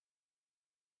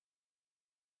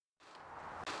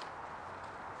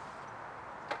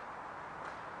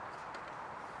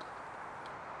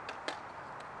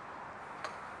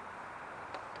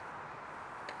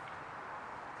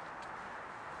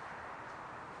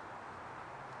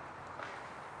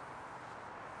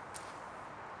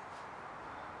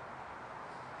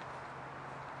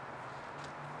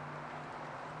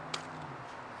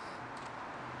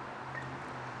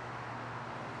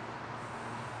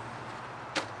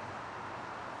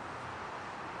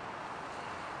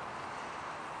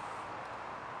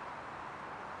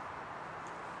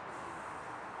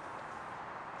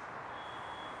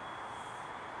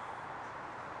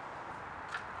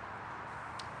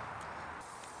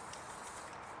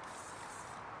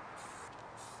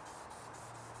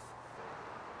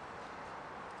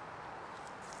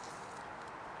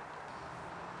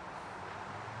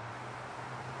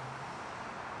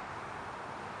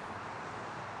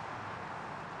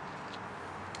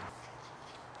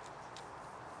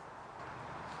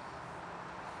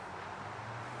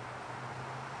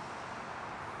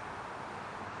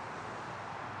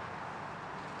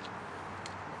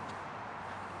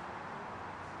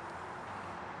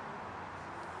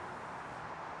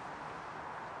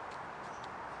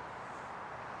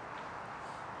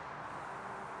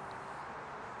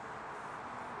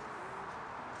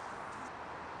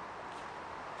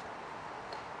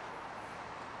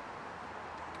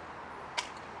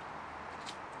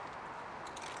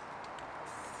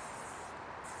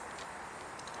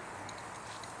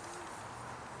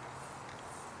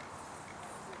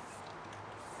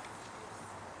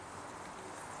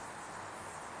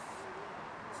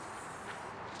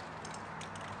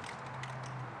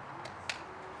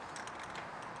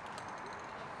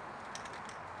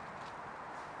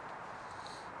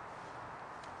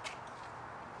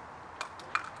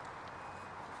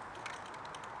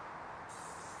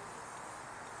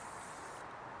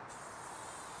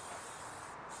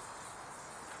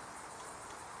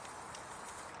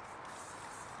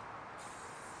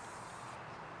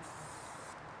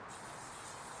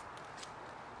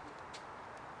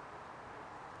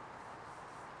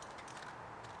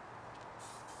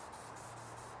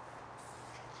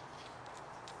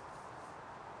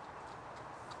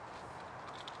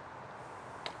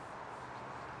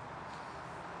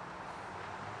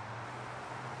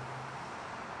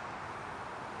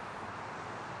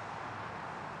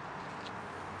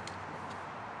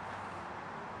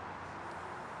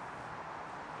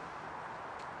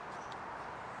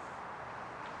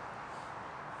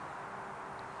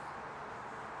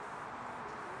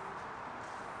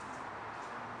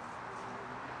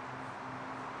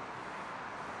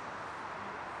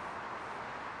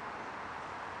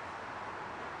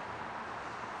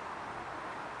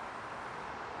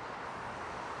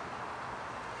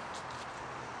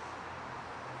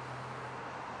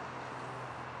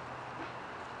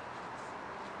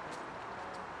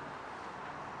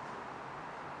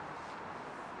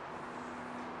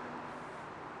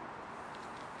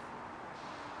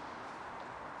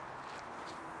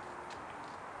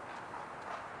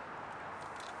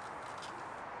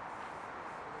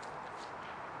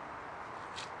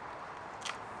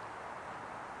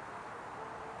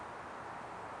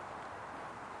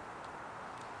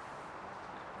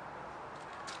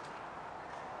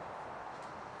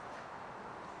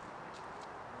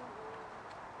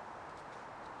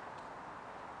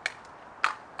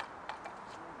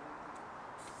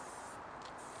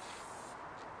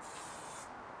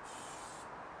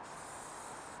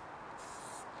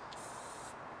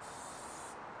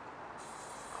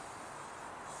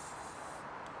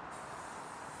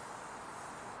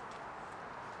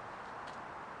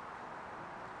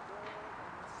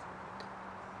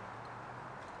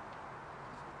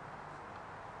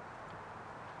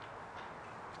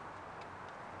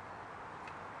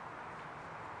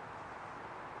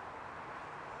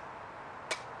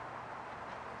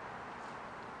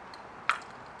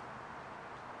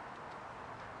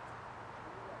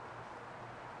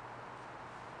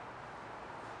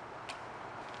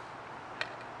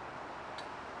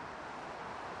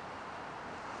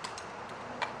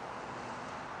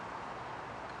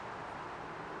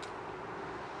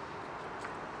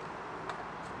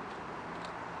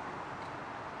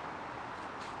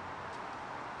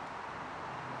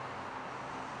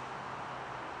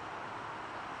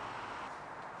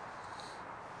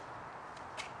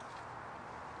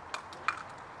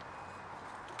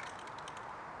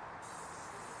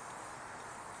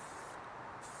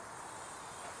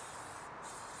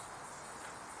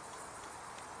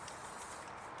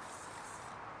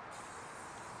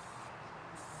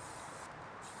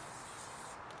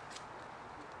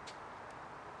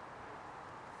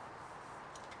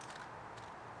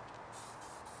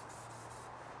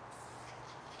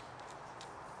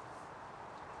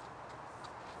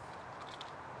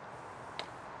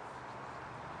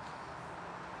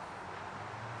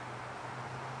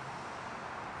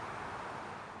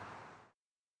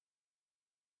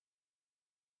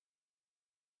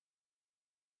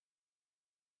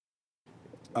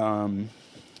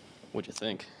 What'd you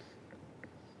think?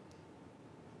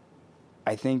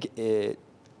 I think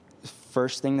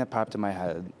first thing that popped in my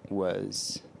head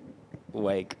was,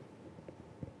 like,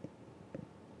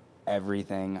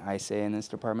 everything I say in this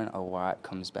department, a lot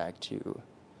comes back to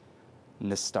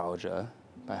nostalgia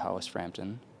by Hollis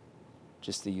Frampton,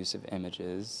 just the use of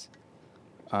images.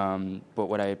 But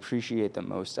what I appreciate the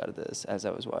most out of this, as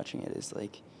I was watching it, is,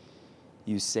 like,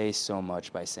 you say so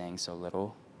much by saying so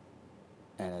little.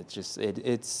 And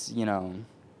it's, you know,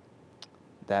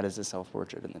 that is a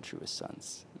self-portrait in the truest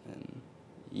sense. And,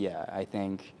 yeah, I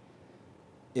think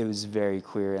it was very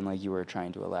clear, and like you were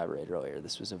trying to elaborate earlier,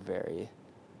 this was a very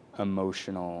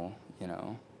emotional, you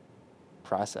know,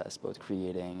 process, both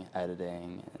creating,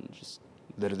 editing, and just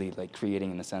literally, like, creating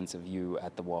in the sense of you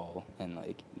at the wall, and,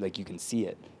 like you can see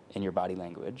it in your body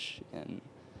language. And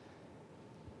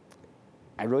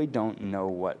I really don't know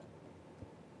what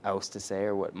else to say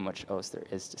or what much else there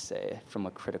is to say from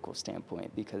a critical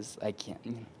standpoint, because I can't,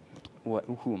 you know,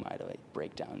 who am I to, like,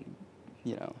 break down,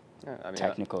 you know,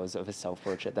 technicals of a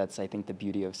self-portrait. That's, I think, the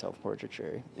beauty of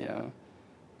self-portraiture, you know.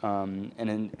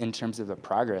 And in terms of the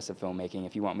progress of filmmaking,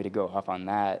 if you want me to go off on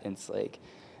that, it's like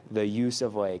the use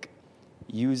of, like,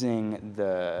 using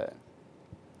the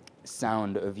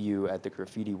sound of you at the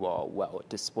graffiti wall while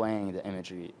displaying the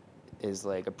imagery is,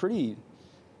 like, a pretty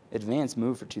advanced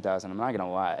move for 2000. I'm not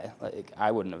gonna lie, like, I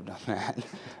wouldn't have done that.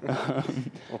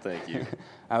 Well, thank you.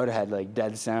 I would have had, like,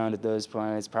 dead sound at those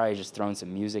points, probably just thrown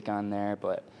some music on there,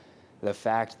 but the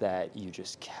fact that you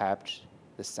just kept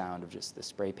the sound of just the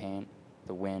spray paint,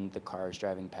 the wind, the cars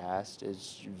driving past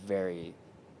is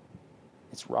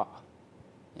it's raw.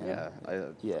 You know?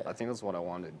 I think that's what I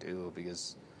wanted to do,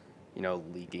 because, you know,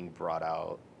 leaking brought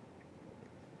out,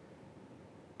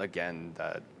 again,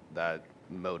 that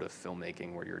mode of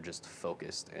filmmaking where you're just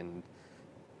focused and,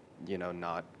 you know,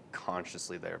 not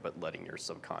consciously there, but letting your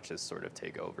subconscious sort of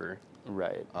take over.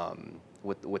 Right.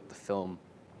 With the film.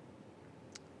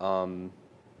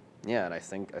 Yeah, and I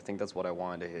think that's what I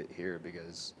wanted to hit here,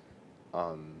 because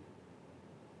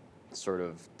sort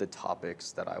of the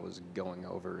topics that I was going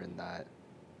over in that,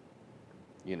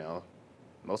 you know,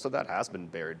 most of that has been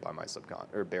buried by my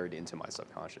buried into my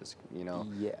subconscious, you know.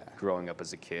 Yeah. Growing up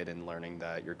as a kid and learning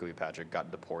that your Guy Patrick got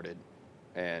deported,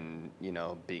 and, you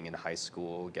know, being in high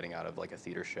school, getting out of, like, a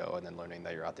theater show, and then learning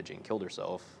that your Aunt Jane killed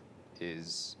herself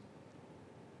is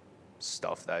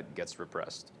stuff that gets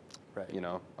repressed. Right. You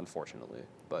know, unfortunately.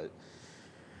 But,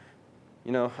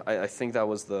 you know, I think that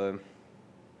was the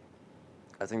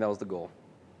goal.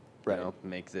 Right. You know,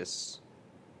 make this,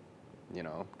 you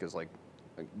know, because, like,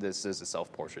 this is a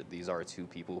self-portrait. These are two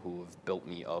people who have built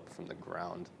me up from the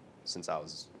ground since I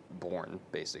was born,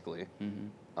 basically.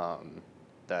 Mm-hmm.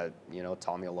 That, you know,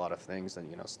 taught me a lot of things and,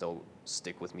 you know, still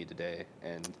stick with me today.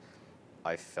 And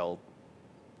I felt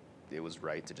it was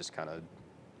right to just kind of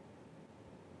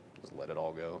just let it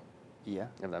all go. Yeah.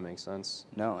 If that makes sense.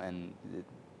 No, and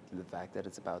the fact that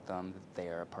it's about them, that they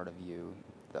are a part of you,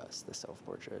 thus the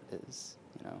self-portrait is,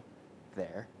 you know,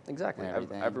 there. Exactly.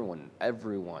 Everyone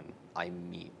I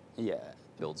meet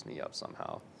builds me up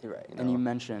somehow. Right. You And know? you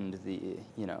mentioned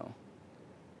you know,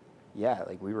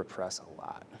 like, we repress a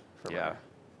lot from our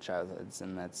childhoods,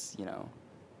 and that's, you know,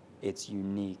 it's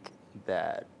unique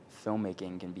that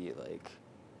filmmaking can be, like,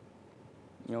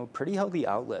 you know, pretty healthy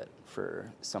outlet for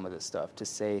some of this stuff, to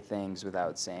say things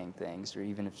without saying things, or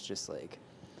even if it's just, like,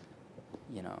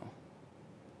 you know,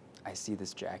 I see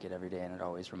this jacket every day and it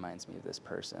always reminds me of this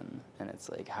person, and it's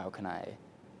like, how can I,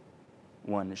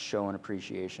 one, show an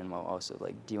appreciation while also,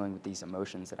 like, dealing with these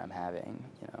emotions that I'm having,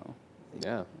 you know?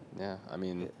 Like, yeah. I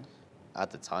mean, at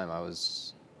the time I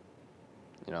was,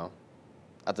 you know,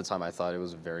 at the time I thought it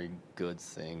was a very good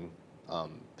thing,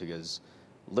 because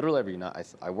literally every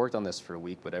night, I worked on this for a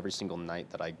week, but every single night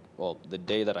the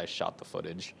day that I shot the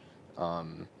footage,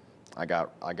 I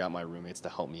got my roommates to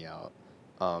help me out.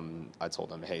 I told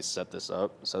them, hey, set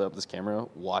up this camera,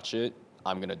 watch it.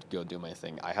 I'm going to go do my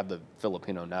thing. I had the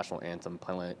Filipino national anthem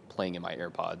playing in my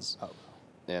AirPods,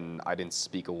 and I didn't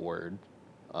speak a word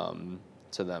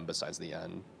to them besides the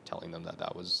end, telling them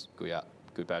that was Guy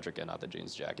Patrick and not the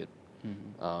Jane's jacket.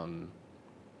 Mm-hmm.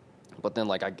 But then,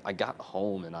 like, I got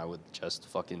home and I would just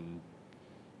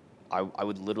I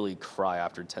would literally cry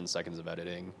after 10 seconds of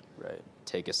editing. Right.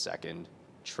 Take a second,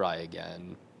 try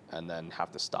again, and then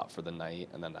have to stop for the night.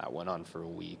 And then that went on for a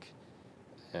week.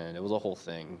 And it was a whole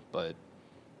thing. But,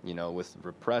 you know, with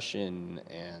repression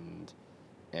and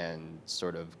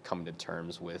sort of coming to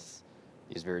terms with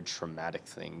these very traumatic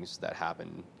things that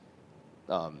happen,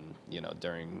 you know,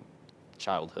 during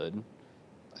childhood,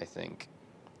 I think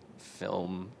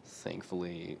film,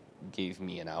 thankfully, gave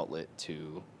me an outlet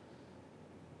to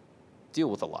deal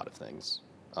with a lot of things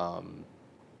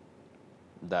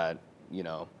that, you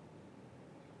know,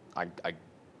 I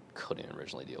couldn't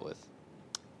originally deal with.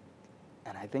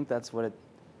 And I think that's one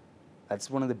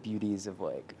of the beauties of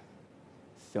like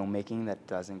filmmaking that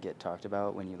doesn't get talked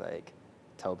about when you like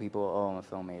tell people, oh, I'm a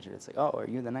film major. It's like, oh, are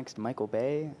you the next Michael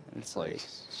Bay? And it's like,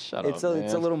 shut up, man.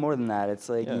 It's a little more than that. It's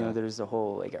like, Yeah. you know, there's a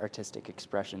whole like artistic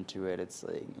expression to it. It's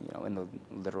like, you know, in the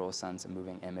literal sense, a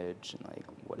moving image, and like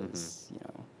what is, you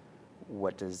know,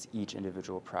 what does each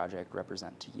individual project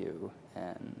represent to you?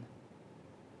 And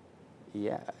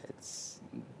yeah,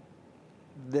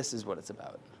 this is what it's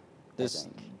about. This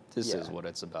Yeah. is what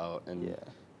it's about. And Yeah.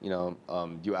 you know,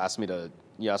 you asked me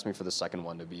for the second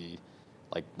one to be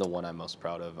like the one I'm most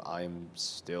proud of. I'm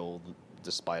still,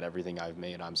 despite everything I've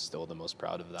made, I'm still the most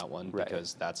proud of that one, Right.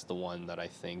 because that's the one that I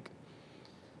think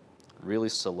really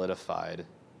solidified,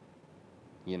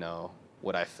 you know,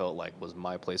 what I felt like was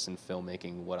my place in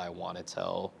filmmaking, what I want to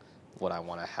tell, what I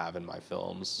want to have in my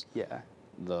films, Yeah.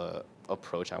 the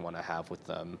approach I want to have with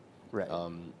them. Right.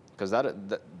 Because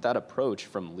that approach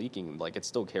from leaking, like, it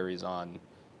still carries on.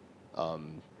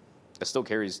 It still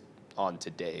carries on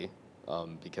today,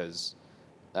 because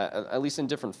at least in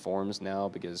different forms now,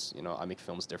 because, you know, I make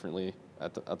films differently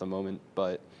at the moment,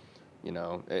 but, you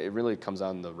know, it really comes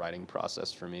down to the writing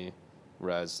process for me.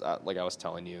 Whereas, like I was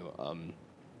telling you,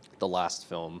 the last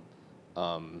film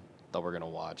that we're gonna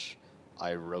watch,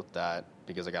 I wrote that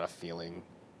because I got a feeling,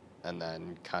 and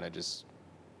then kind of just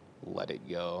let it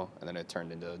go, and then it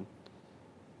turned into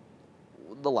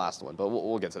the last one. But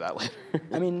we'll get to that later.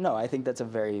 I mean, no, I think that's a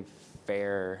very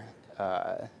fair,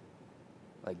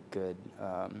 like, good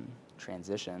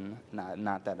transition.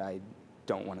 Not that I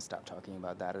don't want to stop talking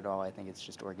about that at all. I think it's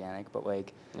just organic. But,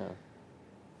 like, Yeah.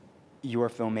 your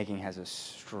filmmaking has a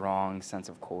strong sense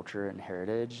of culture and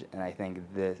heritage, and I think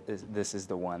this is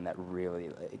the one that really,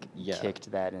 like,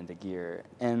 kicked that into gear.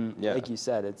 And, like you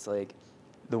said, it's, like,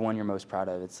 the one you're most proud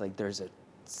of. It's, like, there's a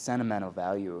sentimental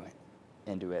value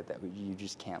into it that you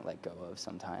just can't let go of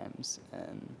sometimes.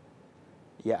 And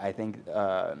yeah, I think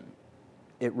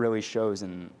it really shows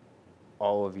in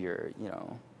all of your, you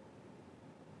know,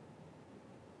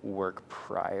 work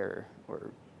prior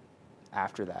or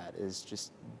after that, is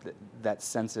just that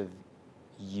sense of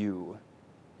you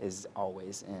is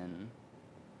always in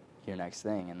your next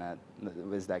thing. And that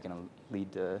is that going to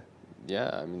lead to?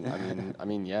 Yeah, I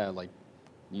mean, yeah, like,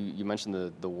 You mentioned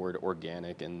the word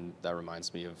organic, and that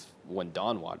reminds me of when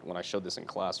I showed this in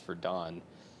class for Don.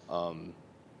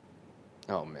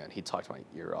 Oh man, he talked my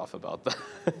ear off about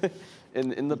that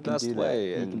in the best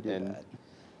way,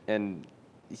 and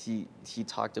he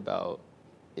talked about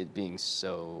it being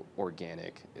so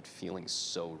organic, it feeling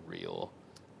so real,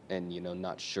 and, you know,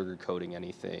 not sugarcoating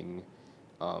anything.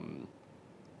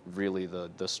 Really,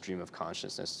 the stream of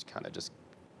consciousness kind of just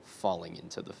falling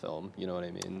into the film, you know what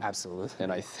I mean? Absolutely.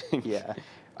 And I think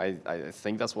I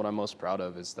think that's what I'm most proud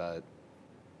of, is that,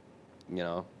 you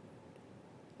know,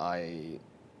 I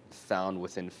found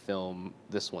within film,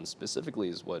 this one specifically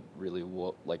is what really,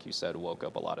 like you said, woke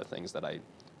up a lot of things that I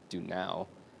do now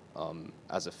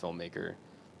as a filmmaker.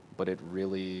 But it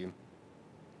really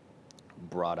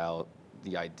brought out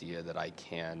the idea that I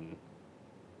can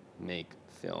make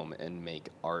film and make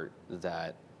art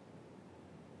that,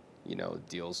 you know,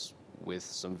 deals with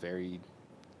some very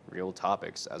real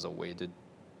topics as a way to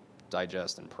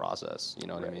digest and process, you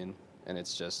know what I mean? And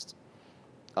it's just,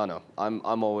 I don't know,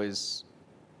 I'm always,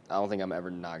 I don't think I'm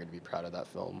ever not going to be proud of that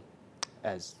film.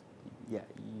 Yeah,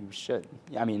 you should.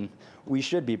 I mean, we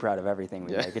should be proud of everything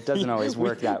we make. It doesn't always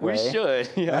work that way. We should,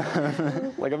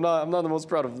 yeah. Like, I'm not the most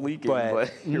proud of leaking,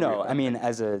 but no, I mean,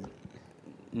 as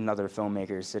another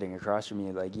filmmaker sitting across from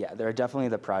you, like, yeah, there are definitely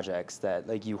the projects that,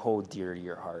 like, you hold dear to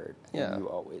your heart, and you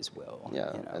always will.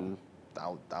 Yeah, you know? and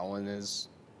that one is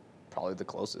probably the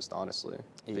closest, honestly,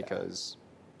 because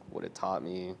what it taught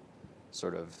me,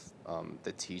 sort of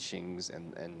the teachings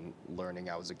and learning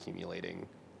I was accumulating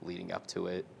leading up to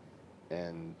it,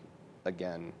 and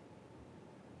again,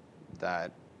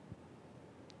 that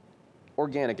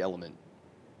organic element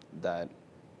that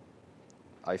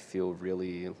I feel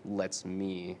really lets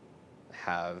me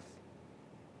have,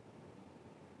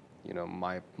 you know,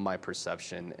 my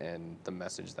perception and the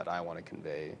message that I want to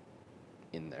convey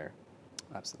in there.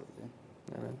 Absolutely.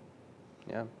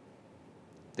 Yeah.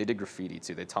 They did graffiti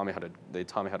too. They taught me how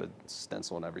to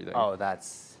stencil and everything. Oh,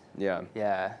 that's yeah.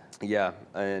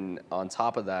 And on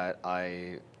top of that,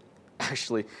 I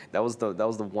actually that was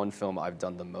the one film I've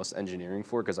done the most engineering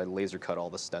for, because I laser cut all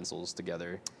the stencils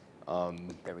together.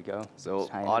 There we go. So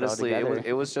honestly,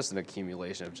 it was just an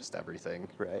accumulation of just everything.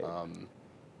 Right.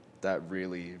 that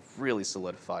really, really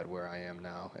solidified where I am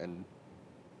now. And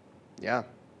yeah,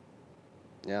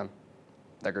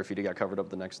 that graffiti got covered up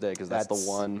the next day because that's the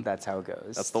one. That's how it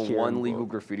goes. That's the one legal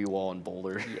graffiti wall in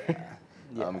Boulder.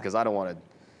 Yeah. Because I don't want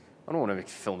to make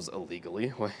films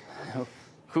illegally.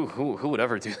 Who would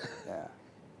ever do that? Yeah.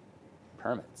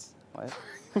 Permits. What?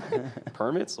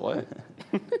 Permits? What?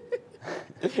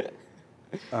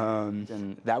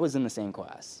 And that was in the same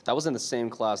class. That was in the same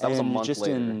class. That was a month just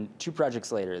later. in 2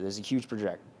 projects later, there's a huge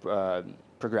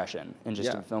progression in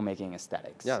just in filmmaking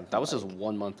aesthetics. Yeah, that was just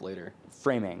 1 month later.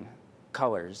 Framing,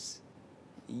 colors,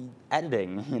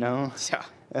 editing, you know?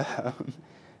 Yeah.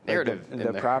 Narrative.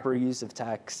 The proper use of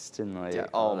text and like. Yeah.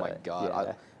 Oh my God.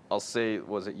 Yeah. I'll say,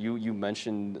 was it you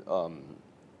mentioned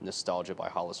Nostalgia by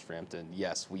Hollis Frampton?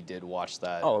 Yes, we did watch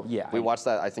that. Oh yeah. We watched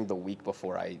that I think the week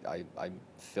before I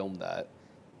filmed that,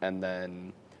 and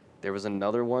then there was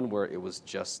another one where it was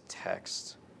just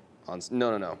text.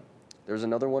 No. There was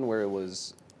another one where it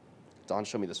was. Don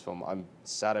showed me this film. I'm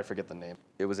sad I forget the name.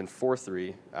 It was in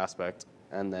 4:3 aspect,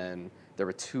 and then there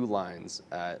were 2 lines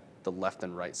at the left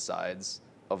and right sides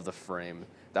of the frame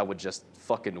that would just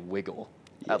fucking wiggle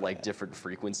at like different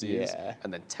frequencies,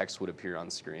 and then text would appear on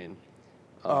screen.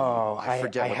 I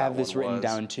forget. I what have that this one written was.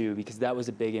 down too because that was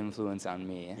a big influence on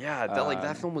me. Yeah,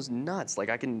 that film was nuts. Like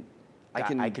I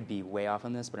could be way off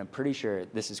on this, but I'm pretty sure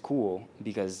this is cool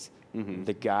because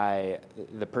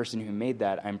the person who made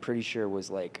that, I'm pretty sure was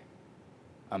like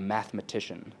a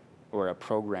mathematician or a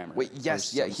programmer. Wait,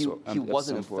 yes, yeah, he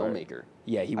wasn't a filmmaker.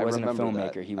 Yeah, he wasn't a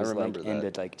filmmaker. That. He was like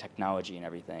into like technology and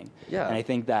everything. Yeah, and I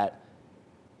think that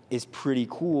is pretty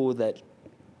cool that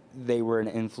they were an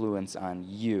influence on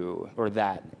you, or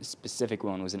that specific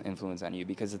one was an influence on you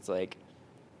because it's like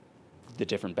the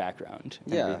different background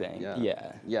and everything.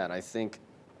 Yeah, and I think,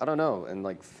 I don't know, and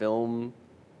like film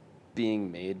being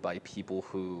made by people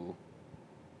who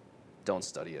don't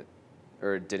study it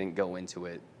or didn't go into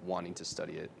it wanting to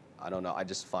study it. I don't know. I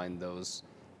just find those,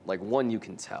 like, 1, you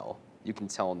can tell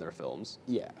in their films.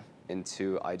 Yeah. And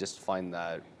 2, I find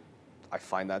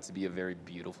that to be a very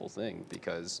beautiful thing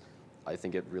because I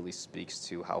think it really speaks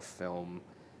to how film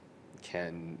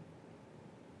can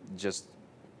just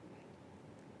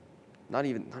not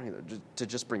even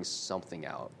just bring something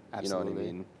out. Absolutely.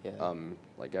 You know what I mean? Yeah.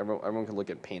 Like everyone can look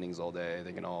at paintings all day.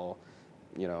 They can all,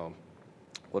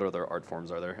 what other art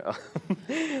forms are there?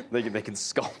 they can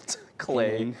sculpt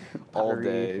clay all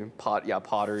day.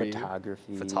 Pottery,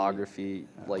 photography,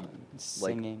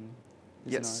 singing.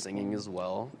 Singing as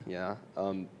well. Yeah,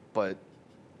 but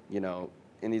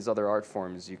in these other art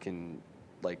forms, you can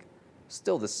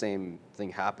still the same thing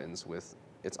happens with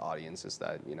its audience is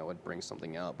that it brings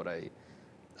something out. But I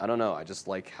don't know. I just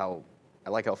like how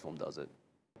film does it.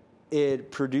 It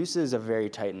produces a very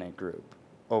tight-knit group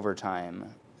over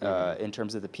time. In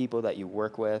terms of the people that you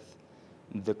work with,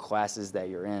 the classes that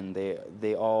you're in,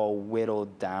 they all whittle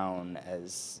down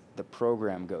as the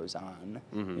program goes on.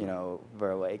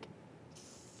 Where like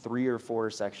 3 or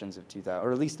 4 sections of 2000,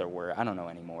 or at least there were. I don't know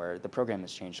anymore. The program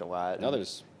has changed a lot. Now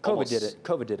there's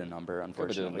COVID did a number,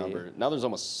 unfortunately. Now there's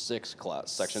almost 6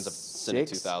 sections of Cine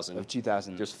 2000. Of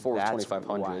 2000. There's 4 with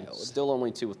 2500. Wild. Still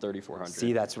only 2 with 3400.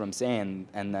 See, that's what I'm saying.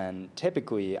 And then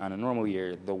typically on a normal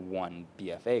year, the 1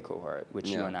 BFA cohort, which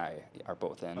you and I are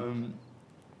both in.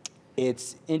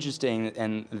 It's interesting,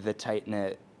 and the tight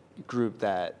knit group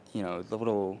that the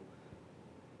little.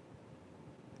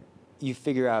 You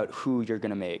figure out who you're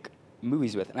gonna make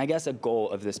movies with, and I guess a goal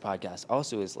of this podcast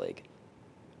also is like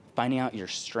finding out your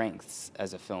strengths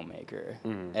as a filmmaker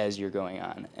as you're going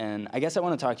on. And I guess I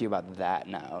want to talk to you about that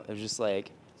now. It's just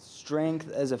like strength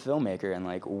as a filmmaker and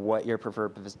like what your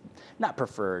not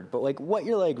preferred, but like what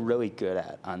you're like really good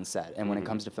at on set. And when it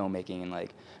comes to filmmaking and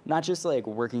like not just like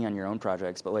working on your own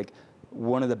projects, but like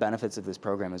one of the benefits of this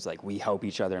program is like we help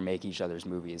each other make each other's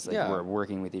movies. Like we're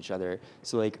working with each other.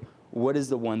 So like what is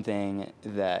the one thing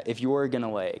that if you're going to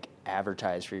like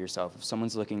advertise for yourself, if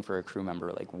someone's looking for a crew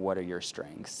member, like what are your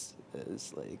strengths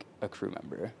as like a crew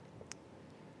member?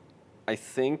 I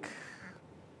think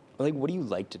like what do you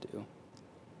like to do?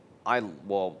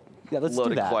 Let's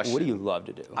do that. Question. What do you love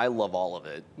to do? I love all of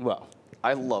it. Well,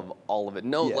 I love all of it.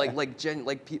 No,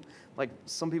 like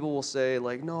some people will say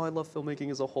like, no, I love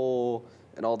filmmaking as a whole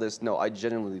and all this. No, I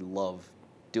genuinely love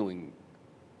doing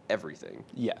everything.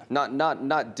 Yeah.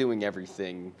 Not doing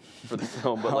everything for the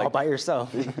film, but all like by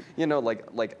yourself.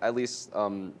 like at least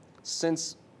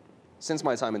since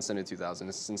my time in Cine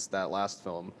 2000, since that last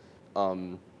film,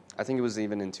 I think it was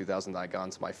even in 2000 that I got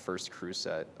into my first crew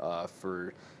set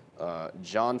for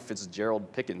John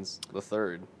Fitzgerald Pickens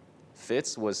III.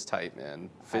 Fitz was tight, man.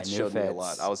 Fitz showed me a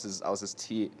lot. I was his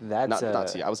T.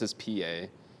 I was his PA.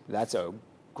 that's a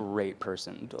great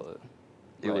person to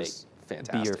It was be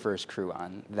fantastic. your first crew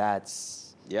on.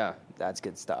 That's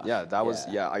good stuff. Yeah, that was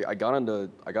I got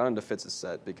into Fitz's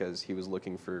set because he was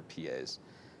looking for PAs,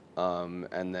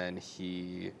 and then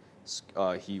he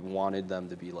wanted them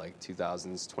to be like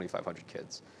 2000s 2500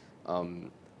 kids,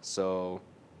 so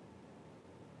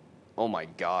oh my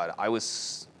god,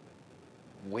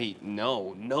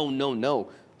 no.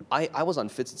 I was on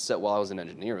Fitz's set while I was an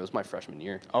engineer. It was my freshman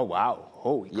year. Oh wow,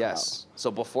 holy cow. Yes.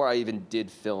 So before I even did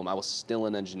film, I was still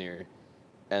an engineer,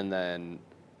 and then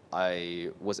I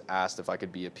was asked if I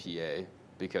could be a PA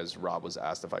because Rob was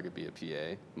asked if I could be a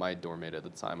PA, my dorm mate at the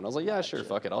time, and I was like, yeah, sure,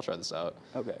 fuck it, I'll try this out.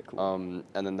 Okay, cool.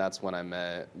 And then that's when I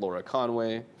met Laura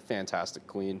Conway, fantastic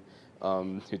queen,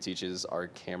 who teaches our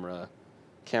camera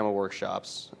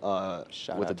workshops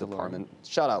with the department. Laura.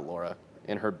 Shout out Laura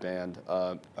and her band.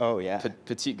 Oh yeah,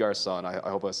 Petit Garçon. I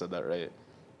hope I said that right.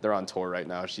 They're on tour right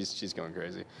now. She's going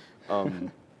crazy.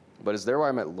 But it's there where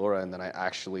I met Laura, and then I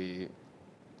actually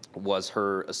was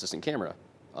her assistant camera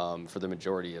for the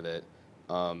majority of it.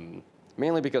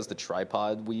 Mainly because the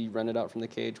tripod we rented out from the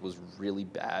cage was really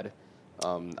bad.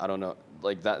 I don't know,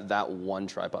 like that one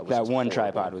tripod was that just one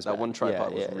horrible. tripod was that bad. one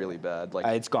tripod was really bad. Like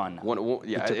it's gone now.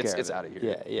 It's out of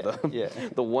here. Yeah.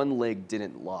 The one leg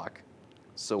didn't lock.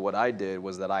 So what I did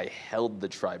was that I held the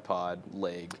tripod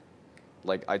leg.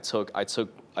 Like I took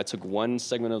one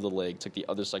segment of the leg, took the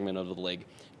other segment of the leg,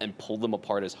 and pulled them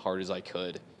apart as hard as I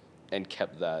could, and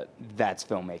kept that. That's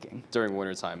filmmaking. During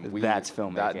wintertime. That's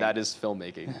filmmaking. That is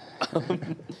filmmaking.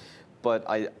 But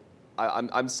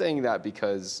I'm saying that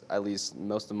because at least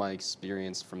most of my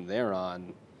experience from there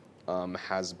on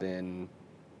has been,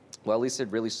 well, at least it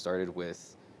really started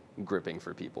with gripping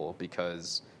for people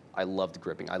because I loved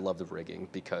gripping. I loved rigging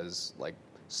because, like,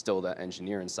 still that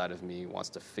engineer inside of me wants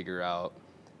to figure out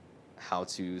how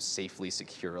to safely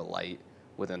secure a light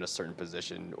within a certain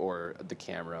position or the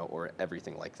camera or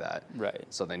everything like that. Right.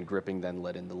 So then gripping then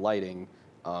led into lighting,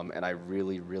 and I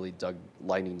really, really dug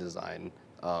lighting design,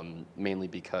 mainly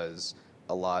because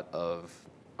a lot of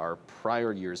our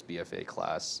prior year's BFA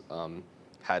class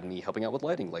had me helping out with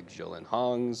lighting, like Jolin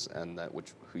Hongs, and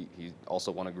he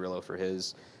also won a Grillo for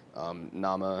his.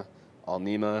 Nama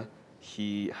Al-Nima,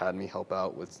 he had me help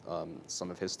out with some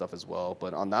of his stuff as well.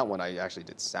 But on that one, I actually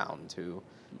did sound too.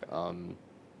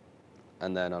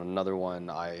 And then on another one,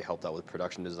 I helped out with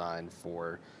production design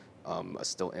for a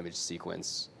still image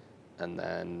sequence. And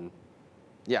then,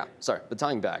 but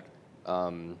tying back,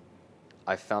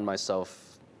 I found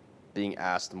myself being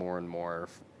asked more and more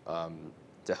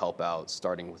to help out,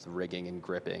 starting with rigging and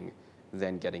gripping,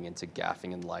 then getting into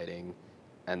gaffing and lighting,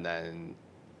 and then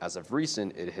as of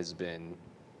recent, it has been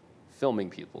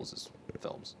filming people's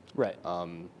films. Right.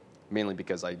 Mainly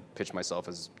because I pitch myself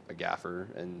as a gaffer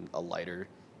and a lighter,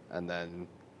 and then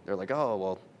they're like, "Oh,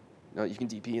 well, no, you can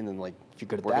DP," and then like if you're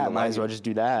good at that, might as well just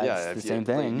do that. Yeah, it's the same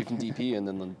thing. Like, you can DP and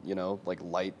then like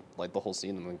light the whole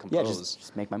scene and then compose. Yeah,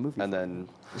 just make my movie. And then,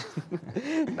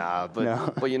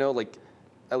 but you know, like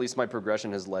at least my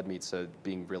progression has led me to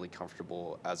being really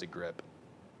comfortable as a grip,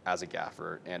 as a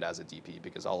gaffer, and as a DP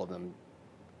because all of them,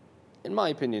 in my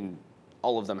opinion,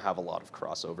 all of them have a lot of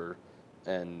crossover,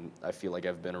 and I feel like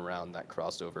I've been around that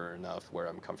crossover enough where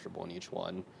I'm comfortable in each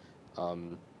one.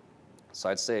 So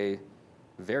I'd say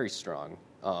very strong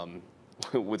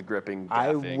with gripping,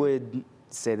 gaffing. I would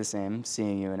say the same.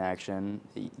 Seeing you in action,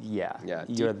 yeah,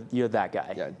 you're that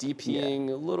guy. Yeah, DPing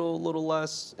a little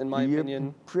less, in my opinion.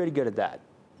 You're pretty good at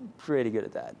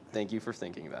that. Thank you for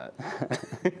thinking that.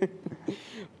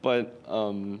 But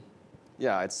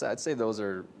I'd say those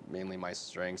are mainly my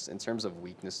strengths. In terms of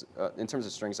weakness, in terms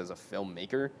of strengths as a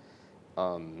filmmaker,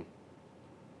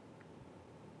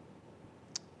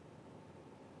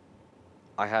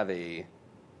 I have a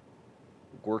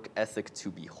work ethic to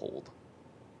behold.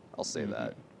 I'll say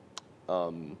that.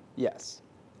 Yes.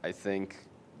 I think,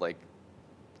 like,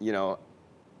 you know,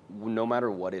 no matter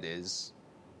what it is,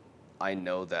 I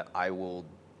know that I will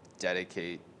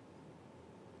dedicate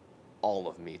all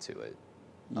of me to it.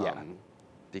 Yeah.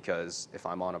 Because if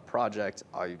I'm on a project,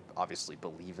 I obviously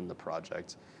believe in the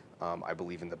project. I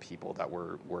believe in the people that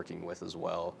we're working with as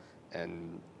well.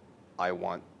 And I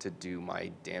want to do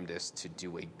my damnedest to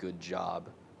do a good job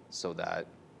so that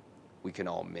we can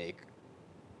all make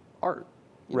art.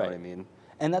 You know what I mean?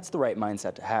 And that's the right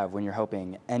mindset to have when you're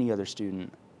helping any other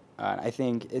student. I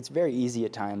think it's very easy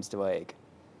at times to like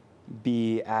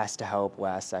be asked to help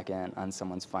last second on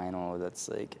someone's final that's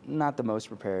like not the most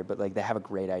prepared, but like they have a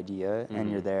great idea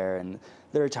and you're there, and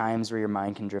there are times where your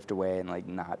mind can drift away and like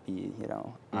not be, you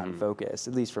know, on focus,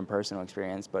 at least from personal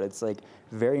experience. But it's like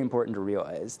very important to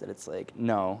realize that it's like,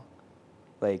 no,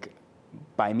 like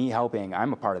by me helping,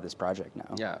 I'm a part of this project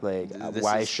now. Yeah. Like, This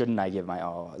why is- shouldn't I give my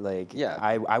all? Like, Yeah.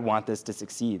 I want this to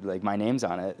succeed. Like, my name's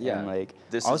on it. Yeah. And, like,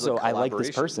 This is a also, I like this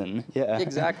collaboration. person. Yeah.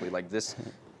 Exactly. Like this,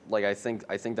 like I think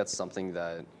that's something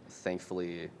that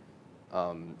thankfully,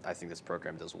 I think this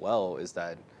program does well, is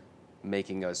that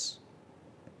making us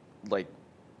like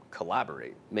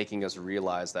collaborate, making us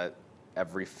realize that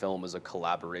every film is a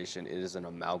collaboration. It is an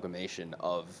amalgamation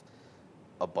of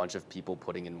a bunch of people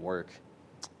putting in work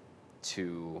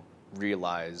to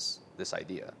realize this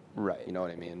idea. Right. You know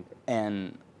what I mean?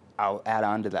 And I'll add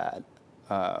on to that.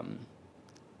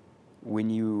 When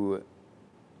you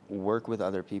work with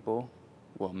other people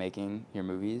while making your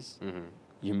movies,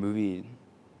 your movie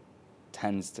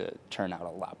tends to turn out a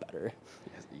lot better.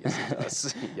 Yes, it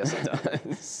does. Yes,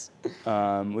 it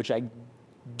does. Which I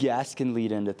guess can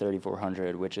lead into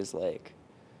 3400, which is like,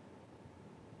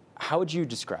 how would you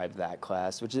describe that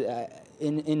class? Which is,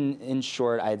 in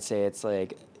short, I'd say it's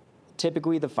like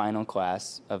typically the final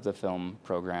class of the film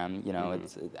program. You know,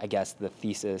 it's, I guess, the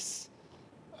thesis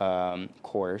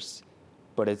course,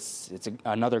 but it's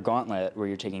another gauntlet where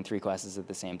you're taking 3 classes at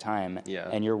the same time. Yeah.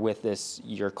 And you're with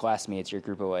your classmates, your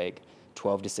group of like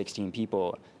 12 to 16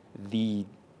 people, the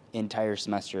entire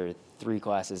semester, 3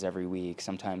 classes every week,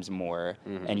 sometimes more,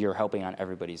 and you're helping on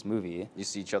everybody's movie. You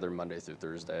see each other Monday through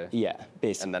Thursday. Yeah,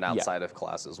 basically. And then outside of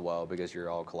class as well, because you're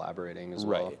all collaborating as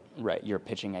well. Right. You're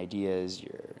pitching ideas,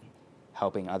 you're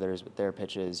helping others with their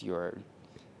pitches, you're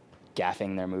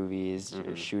gaffing their movies,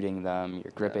 you're shooting them,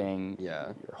 you're gripping,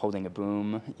 Yeah. you're holding a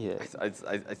boom. Yeah. I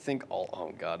think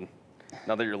oh God,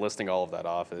 now that you're listing all of that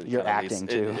off, You're acting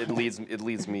too. It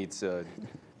leads me to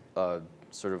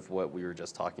sort of what we were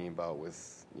just talking about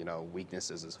with, you know,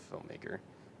 weaknesses as a filmmaker.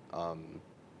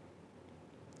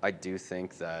 I do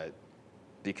think that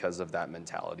because of that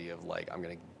mentality of like, I'm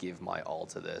gonna give my all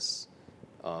to this,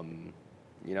 you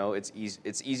know, it's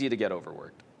easy to get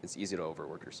overworked. It's easy to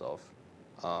overwork yourself.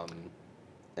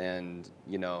 And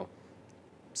you know,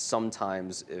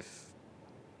 sometimes if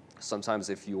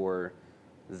you're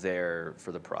there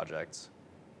for the project,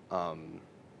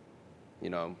 you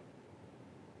know,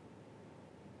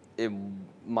 it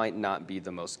might not be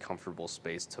the most comfortable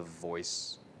space to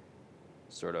voice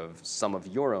sort of some of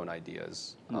your own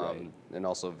ideas, and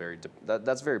also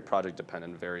that's very project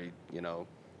dependent, very, you know,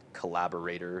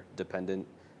 collaborator dependent.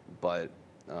 But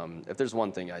if there's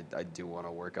one thing I do want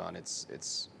to work on,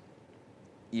 it's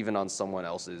even on someone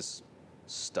else's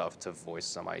stuff to voice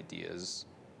some ideas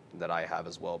that I have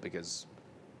as well, because,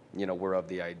 you know, we're of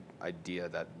the idea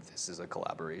that this is a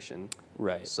collaboration.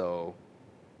 Right. So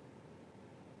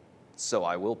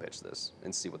I will pitch this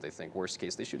and see what they think. Worst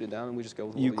case, they shoot it down and we just go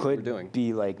with You what we're could doing.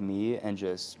 be like me and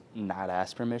just not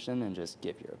ask permission and just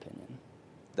give your opinion.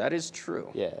 That is true.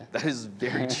 Yeah. That is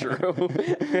very true.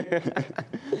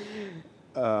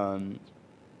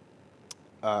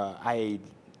 I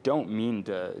don't mean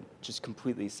to just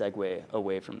completely segue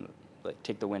away from, like,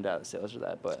 take the wind out of the sails of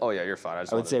that, but Oh yeah, you're fine.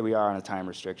 I would say we are on a time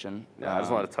restriction. Yeah, I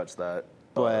just wanted to touch that.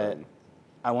 But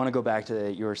I want to go back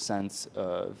to your sense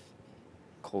of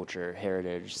culture,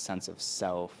 heritage, sense of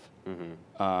self,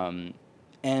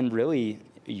 and really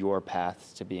your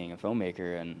path to being a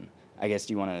filmmaker. And I guess,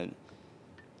 do you want to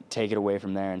take it away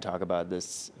from there and talk about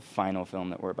this final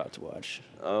film that we're about to watch?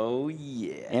 Oh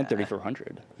yeah. And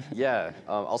 3400. Yeah,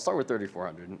 I'll start with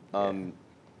 3400.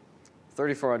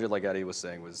 3400, like Eddie was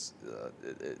saying, was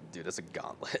dude, it's a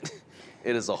gauntlet.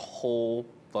 It is a whole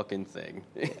fucking thing.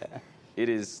 Yeah. It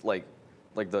is like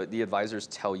the advisors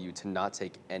tell you to not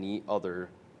take any other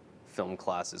film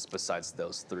classes besides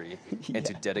those 3, and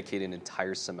to dedicate an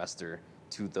entire semester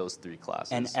to those 3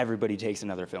 classes. And everybody takes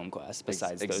another film class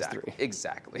besides those 3.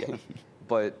 Exactly. Yeah.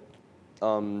 But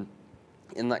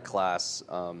in that class,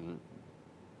 I'm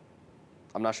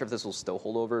not sure if this will still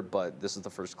hold over, but this is the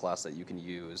first class that you can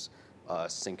use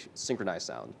synchronized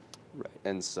sound. Right.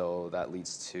 And so that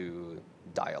leads to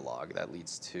dialogue. That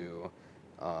leads to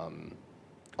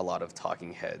a lot of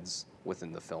talking heads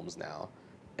within the films now.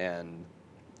 And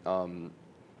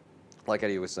like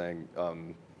Eddie was saying,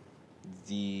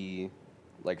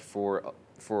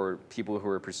 for people who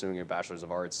are pursuing a Bachelor's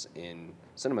of Arts in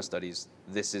Cinema Studies,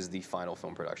 this is the final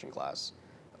film production class.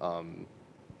 And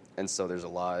so there's a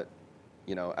lot,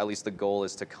 you know, at least the goal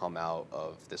is to come out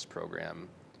of this program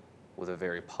with a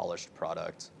very polished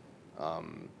product,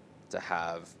 to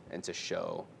have and to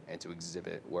show and to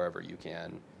exhibit wherever you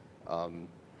can.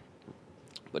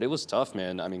 But it was tough,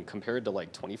 man. I mean, compared to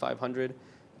like 2500,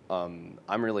 I'm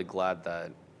really glad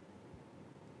that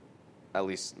at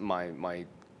least my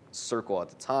circle at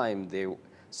the time,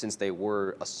 since they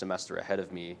were a semester ahead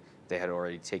of me, they had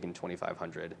already taken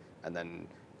 2500, and then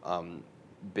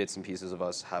bits and pieces of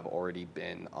us have already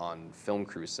been on film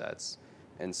crew sets.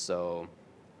 And so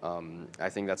I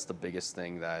think that's the biggest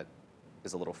thing that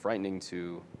is a little frightening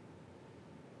to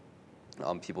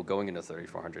people going into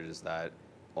 3400 is that,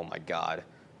 oh my God,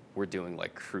 we're doing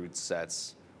like crewed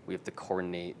sets. We have to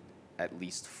coordinate at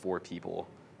least 4 people.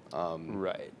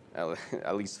 Right.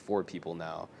 At least 4 people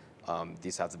now.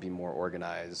 These have to be more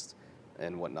organized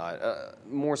and whatnot.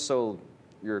 More so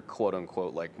your quote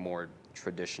unquote like more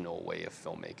traditional way of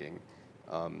filmmaking,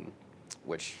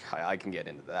 which I can get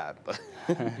into that, but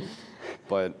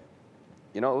but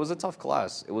you know, it was a tough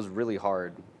class. It was really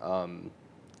hard.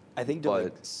 I think to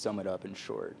like sum it up in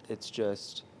short, it's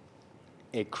just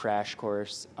a crash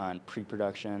course on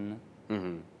pre-production,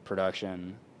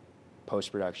 production,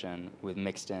 post-production with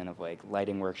mixed in of like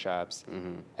lighting workshops,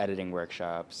 editing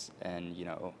workshops, and you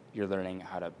know, you're learning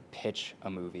how to pitch a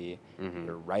movie,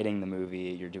 you're writing the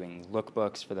movie, you're doing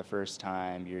lookbooks for the first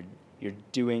time,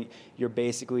 you're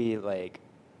basically like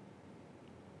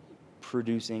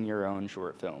producing your own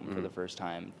short film for the first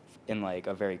time in like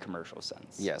a very commercial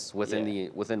sense. Yes,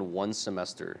 within 1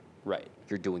 semester, right,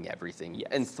 you're doing everything,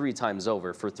 and 3 times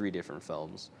over for 3 different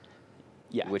films.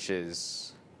 Yeah, which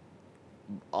is,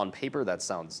 on paper, that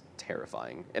sounds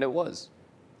terrifying, and it was.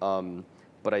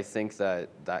 But I think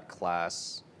that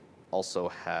class also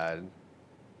had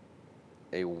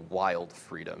a wild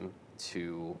freedom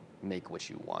to make what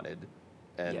you wanted,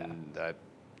 and that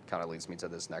kind of leads me to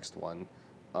this next one.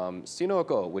 Sino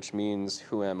ako, which means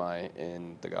who am I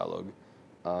in Tagalog.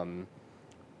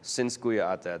 Since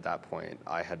Kuya Ate at that point,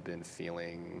 I had been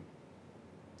feeling,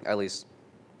 at least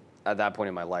at that point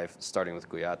in my life, starting with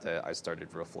Kuya Ate, I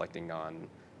started reflecting on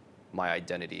my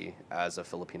identity as a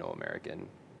Filipino American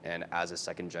and as a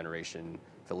second generation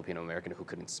Filipino American who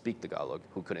couldn't speak Tagalog,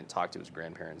 who couldn't talk to his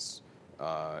grandparents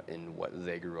in what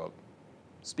they grew up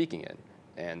speaking in,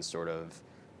 and sort of,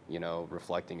 you know,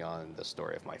 reflecting on the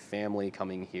story of my family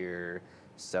coming here,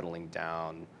 settling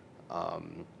down,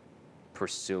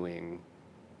 pursuing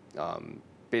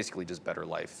basically just better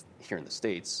life here in the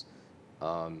States.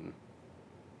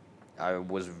 I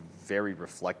was very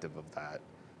reflective of that,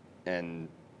 and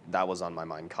that was on my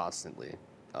mind constantly,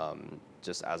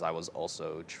 just as I was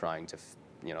also trying to,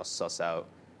 you know, suss out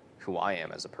who I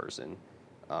am as a person,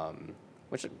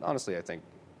 which honestly I think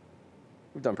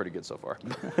we've done pretty good so far.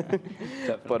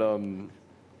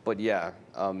 But yeah,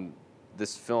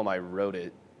 this film, I wrote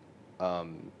it.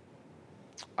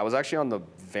 I was actually on the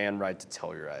van ride to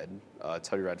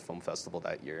Telluride Film Festival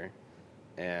that year,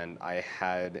 and I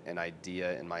had an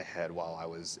idea in my head while I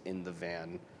was in the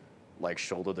van, like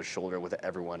shoulder to shoulder with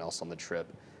everyone else on the trip,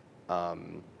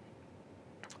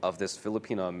 of this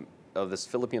Filipino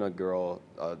girl,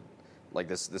 like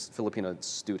this Filipino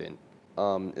student,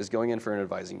 is going in for an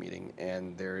advising meeting,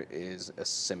 and there is a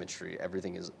symmetry.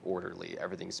 Everything is orderly.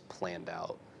 Everything's planned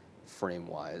out,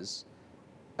 frame-wise.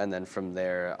 And then from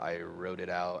there, I wrote it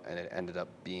out, and it ended up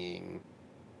being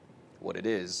what it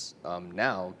is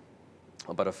now,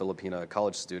 about a Filipino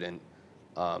college student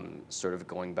sort of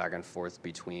going back and forth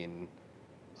between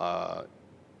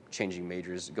changing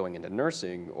majors, going into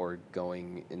nursing, or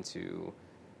going into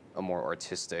a more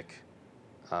artistic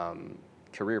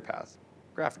career path,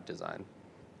 graphic design.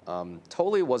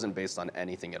 Totally wasn't based on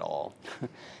anything at all.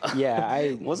 Yeah,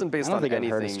 I wasn't based I don't on think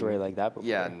anything. I've heard a story like that before.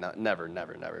 Yeah, never.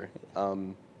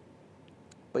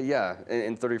 But yeah,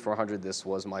 in 3400, this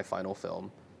was my final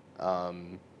film,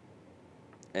 and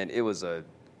it was a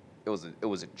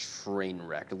train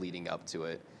wreck leading up to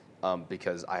it,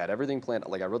 because I had everything planned.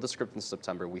 Like, I wrote the script in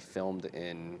September. We filmed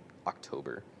in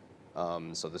October,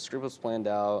 so the script was planned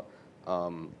out.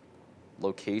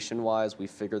 Location-wise, we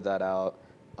figured that out.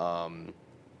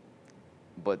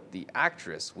 But the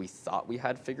actress, we thought we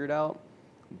had figured out,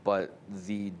 but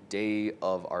the day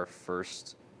of our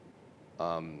first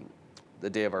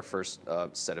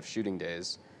set of shooting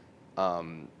days,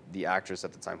 the actress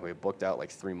at the time, who we booked out like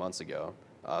 3 months ago,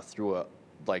 through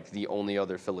the only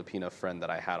other Filipino friend that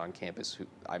I had on campus who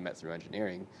I met through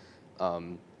engineering,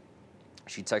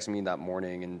 she texted me that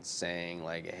morning and saying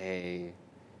like, "Hey,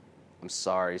 I'm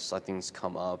sorry, something's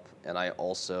come up, and I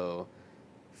also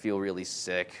feel really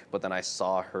sick." But then I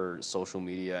saw her social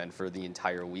media, and for the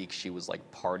entire week she was like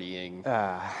partying,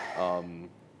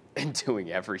 and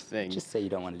doing everything. Just say you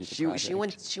don't want to do the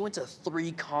project. She went to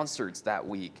 3 concerts that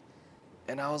week,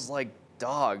 and I was like,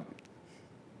 "Dog,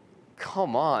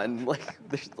 come on!"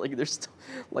 There's still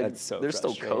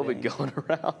COVID going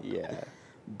around. Yeah.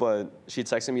 But she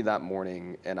texted me that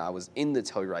morning, and I was in the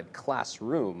Telluride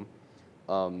classroom,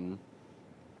 and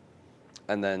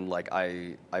then like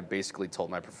I basically told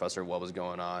my professor what was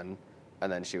going on,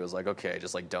 And then she was like, okay,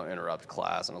 just like don't interrupt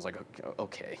class. And I was like,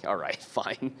 okay, all right,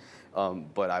 fine.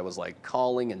 But I was like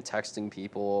calling and texting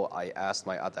people. I asked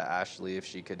my Ata Ashley if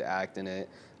she could act in it.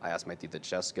 I asked my Tita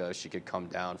Cheska if she could come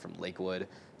down from Lakewood.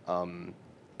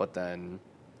 But then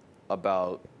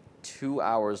about 2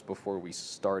 hours before we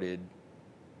started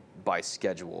by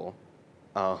schedule,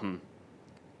 I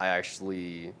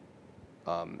actually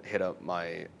hit up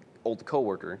my old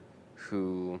coworker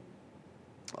who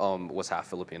was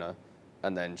half Filipina,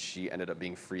 and then she ended up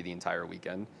being free the entire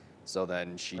weekend. So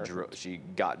then she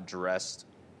got dressed,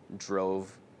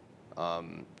 drove. Oh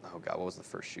God, what was the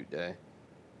first shoot day?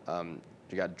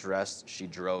 She got dressed. She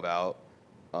drove out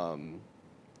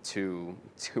to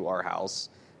our house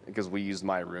because we used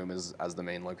my room as the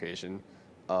main location,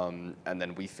 and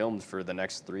then we filmed for the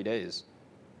next 3 days.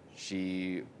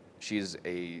 She's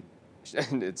a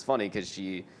it's funny because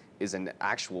she is an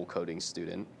actual coding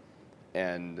student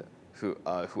and who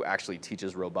actually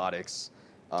teaches robotics,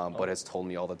 but has told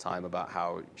me all the time about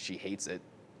how she hates it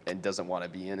and doesn't want to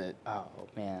be in it. Oh,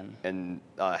 man. And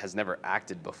has never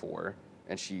acted before,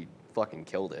 and she fucking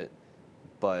killed it.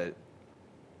 But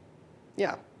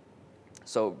yeah,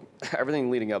 so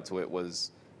everything leading up to it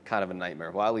was kind of a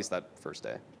nightmare. Well, at least that first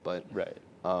day. But right.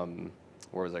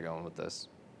 Where was I going with this?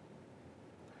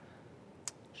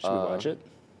 Should we watch it?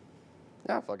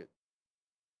 Yeah, fuck it.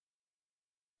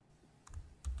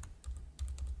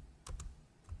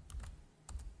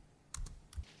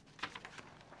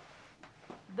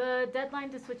 The deadline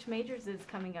to switch majors is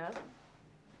coming up.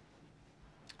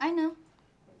 I know.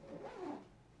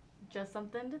 Just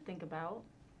something to think about.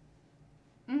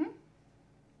 Mm-hmm.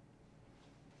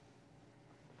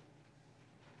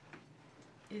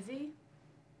 Izzy?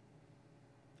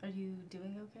 Are you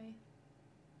doing okay?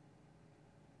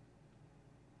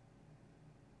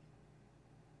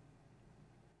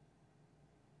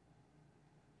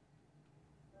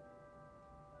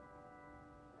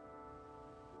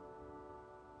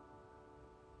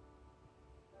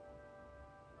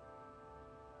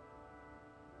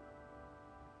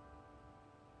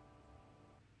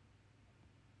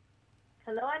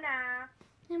 Hello, anak.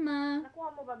 Hey, Ma.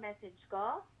 Nakuha mo ba message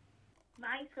ko?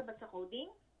 Maayos ka ba sa coding?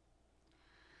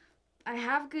 I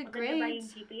have good Maganda ba yung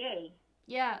grades. GPA?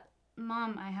 Yeah,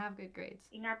 Mom, I have good grades.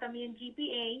 Ingatan mo yung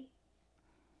GPA.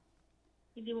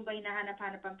 Hindi mo ba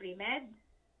hinahanap-hanap ang pre-med?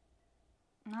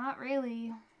 Not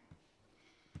really.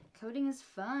 Coding is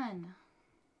fun.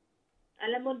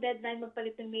 Alam mo, deadline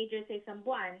magpalit ng major sa isang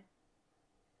buwan.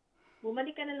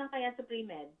 Bumalik ka na lang kaya sa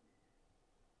pre-med.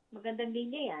 Magandang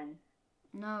linya yan.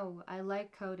 No, I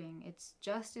like coding. It's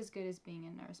just as good as being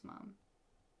a nurse, Mom.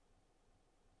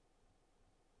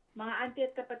 Mga auntie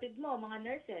at kapatid mo, mga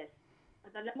nurses.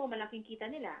 At alam mo, malaking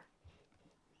kita nila.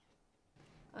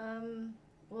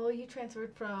 Well, you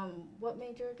transferred from what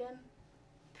major again?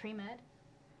 Pre-med?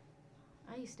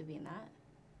 I used to be in that.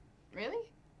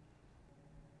 Really?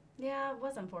 Yeah, it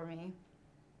wasn't for me.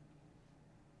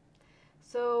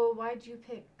 So, why'd you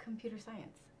pick computer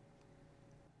science?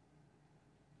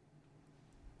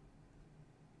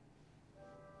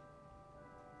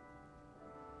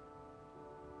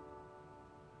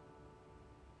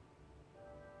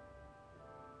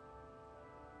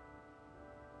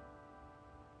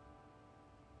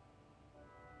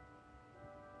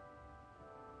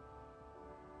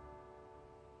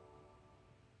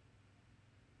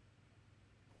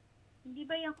 Hindi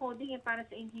ba yung coding para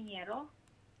sa inhinyero?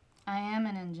 I am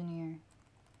an engineer.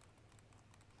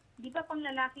 Di ba pang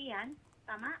lalaki yan?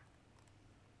 Tama?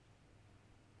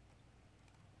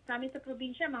 Sa amin sa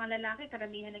probinsya, mga lalaki,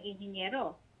 karamihan ng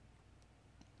inhinyero.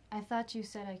 I thought you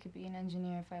said I could be an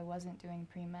engineer if I wasn't doing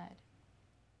pre-med.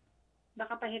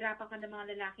 Baka pahirapan ka ng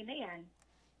mga lalaki na yan.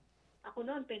 Ako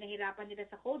noon, pinahirapan nila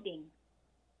sa coding.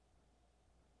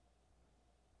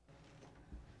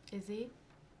 Izzy?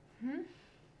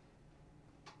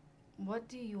 What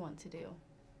do you want to do?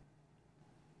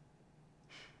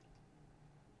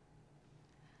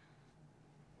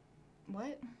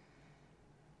 What?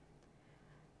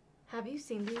 Have you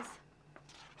seen these?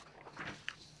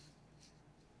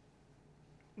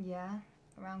 Yeah,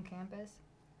 around campus.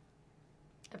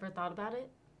 Ever thought about it?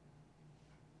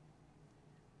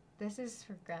 This is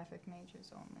for graphic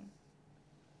majors only.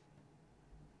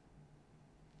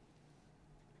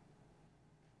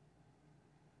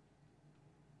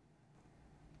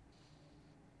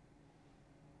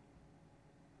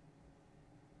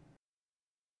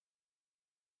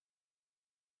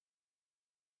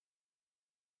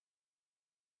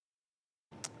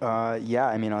 Yeah,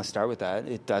 I mean, I'll start with that.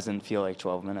 It doesn't feel like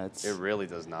 12 minutes. It really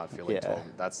does not feel like Yeah.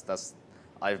 12. That's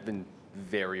I've been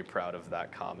very proud of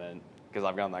that comment because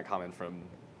I've gotten that comment from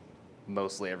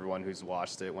mostly everyone who's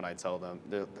watched it, when I tell them,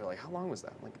 they're like, how long was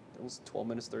that? I'm like, it was 12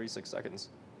 minutes, 36 seconds.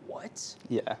 What?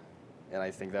 Yeah. And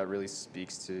I think that really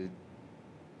speaks to,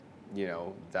 you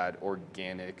know, that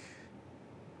organic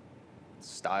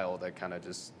style that kind of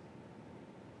just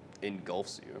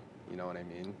engulfs you. You know what I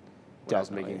mean? When I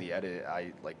was making the edit,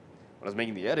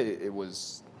 it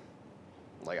was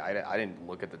like I didn't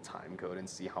look at the time code and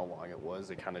see how long it was.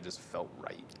 It kind of just felt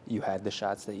right. You had the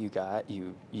shots that you got.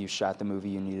 You shot the movie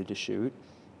you needed to shoot.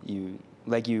 You,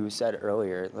 like you said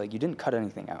earlier, like you didn't cut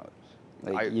anything out.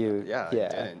 Like I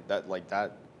didn't.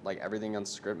 Like everything on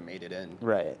script made it in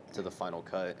right to the final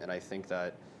cut, and I think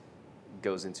that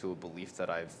goes into a belief that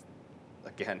I've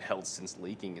again held since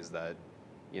leaking, is that,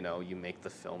 you know, you make the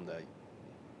film that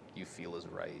you feel is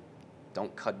right.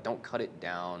 Don't cut it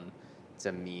down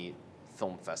to meet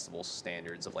film festival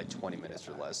standards of like 20 minutes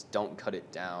or less. Don't cut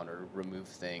it down or remove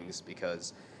things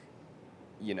because,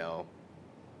 you know,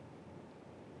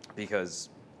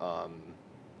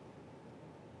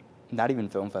 not even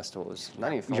film festivals.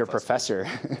 Not even film Your festivals.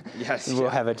 professor Yes, will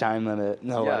have a time limit a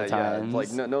lot of times.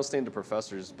 Like no stand to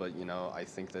professors, but you know, I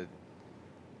think that,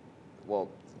 well,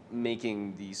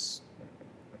 making these,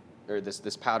 or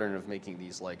this pattern of making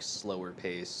these like slower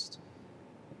paced,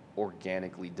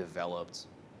 organically developed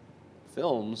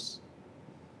films,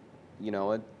 you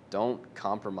know, don't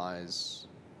compromise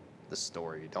the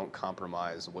story. Don't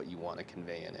compromise what you want to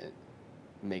convey in it.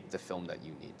 Make the film that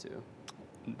you need to.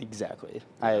 Exactly.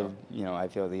 Yeah. I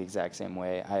feel the exact same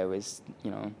way. I always,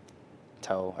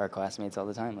 tell our classmates all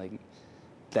the time, like,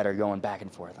 that are going back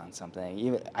and forth on something.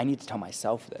 Even I need to tell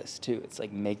myself this too. It's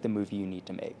like, make the movie you need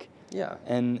to make. Yeah.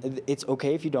 And it's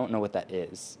okay if you don't know what that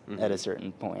is Mm-hmm. at a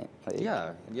certain point. Like,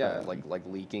 Like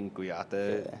leaking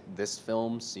Guyate, this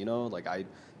films, you know, like I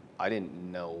didn't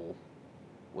know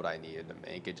what I needed to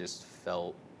make. It just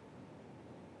felt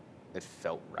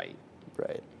right.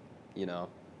 Right. You know,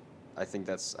 I think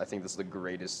that's the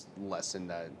greatest lesson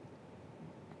that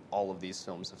all of these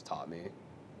films have taught me.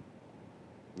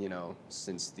 You know,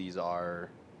 since these are,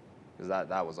 because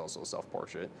that was also a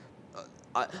self-portrait.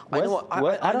 I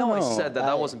know I said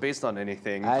that wasn't based on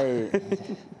anything. I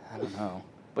don't know.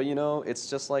 But you know, it's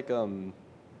just like I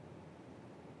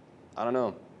don't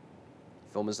know.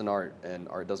 Film is an art, and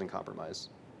art doesn't compromise.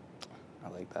 I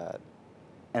like that.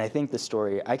 And I think the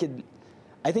story,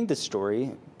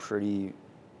 pretty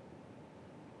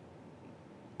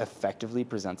effectively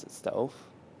presents itself.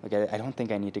 Like, I don't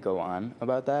think I need to go on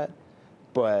about that,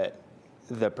 but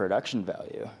the production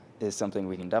value is something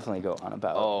we can definitely go on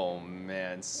about. Oh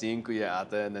man, seeing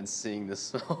Guyate and then seeing this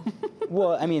film.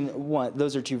 Well, I mean,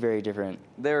 those are two very different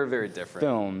They're very different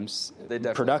films. They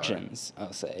definitely productions,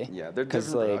 I'll say. Yeah, they're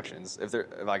different productions.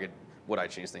 Would I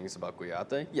change things about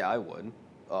Guyate? Yeah, I would.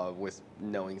 With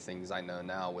knowing things I know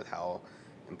now, with how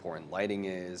important lighting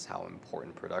is, how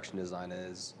important production design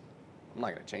is, I'm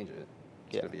not gonna change it.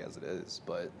 It's gonna be as it is.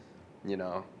 But you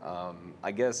know,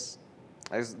 I guess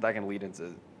that can lead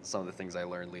into some of the things I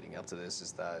learned leading up to this,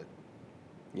 is that,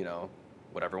 you know,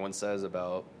 what everyone says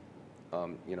about,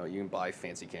 you know, you can buy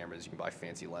fancy cameras, you can buy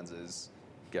fancy lenses,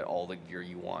 get all the gear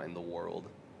you want in the world,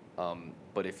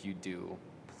 but if you do,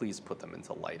 please put them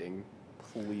into lighting.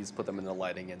 Please put them into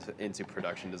lighting, into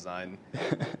production design,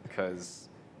 because,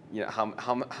 you know,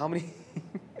 how many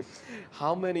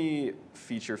how many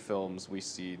feature films we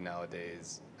see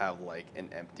nowadays have like an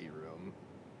empty room,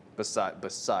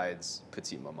 besides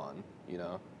Petit Maman, you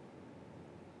know.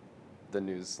 The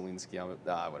new Celine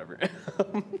Sciamma, whatever.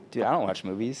 Dude, I don't watch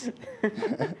movies.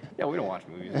 Yeah, we don't watch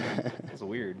movies. It's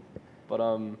weird.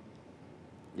 But,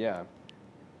 yeah.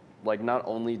 Like, not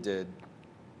only did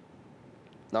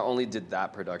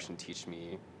that production teach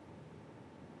me,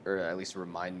 or at least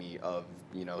remind me of,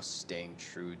 you know, staying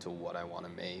true to what I want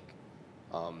to make,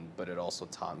 but it also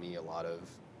taught me a lot of,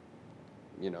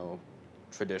 you know,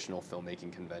 traditional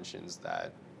filmmaking conventions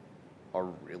that are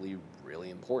really, really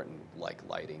important, like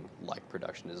lighting, like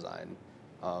production design.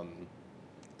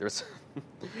 There's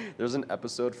an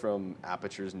episode from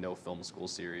Aperture's No Film School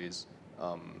series,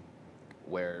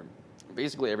 where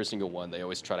basically every single one, they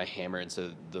always try to hammer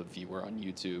into the viewer on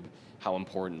YouTube how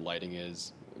important lighting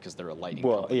is, because they're a lighting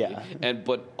company. Yeah.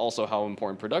 But also how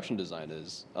important production design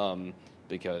is,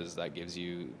 because that gives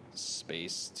you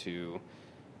space to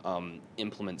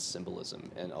implement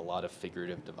symbolism and a lot of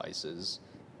figurative devices,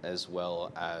 as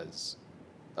well as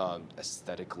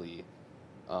aesthetically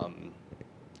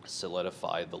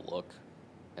solidify the look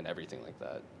and everything like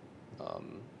that.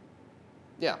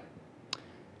 Yeah.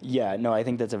 Yeah, no, I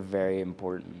think that's a very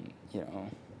important,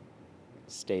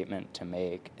 statement to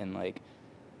make. And, like,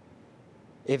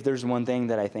 if there's one thing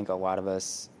that I think a lot of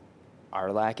us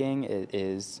are lacking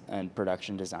is in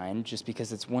production design, just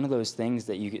because it's one of those things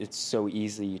that it's so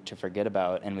easy to forget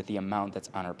about, and with the amount that's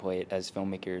on our plate as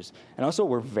filmmakers, and also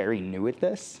we're very new at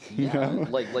this. You know?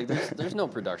 like there's no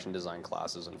production design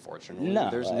classes, unfortunately. No,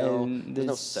 there's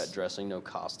no set dressing, no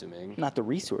costuming. Not the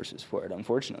resources for it,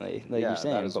 unfortunately, like you're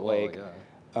saying. That as but well,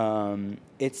 like,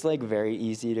 it's like very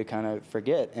easy to kind of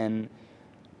forget, and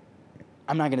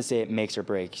I'm not going to say it makes or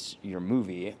breaks your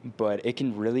movie, but it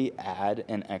can really add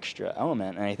an extra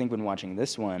element. And I think when watching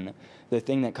this one, the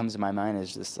thing that comes to my mind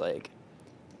is just like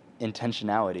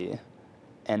intentionality,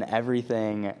 and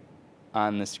everything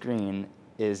on the screen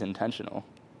is intentional.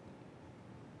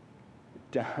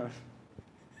 Down.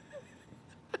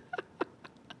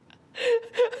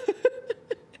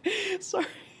 Sorry.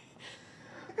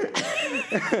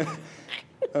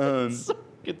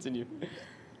 Continue.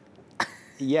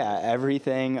 Yeah,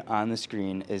 everything on the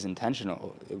screen is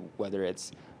intentional, whether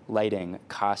it's lighting,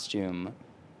 costume,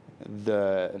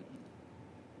 the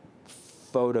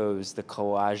photos, the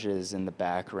collages in the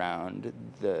background,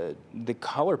 the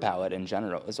color palette in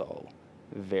general is all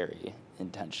very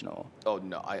intentional. Oh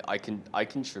no, I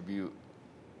contribute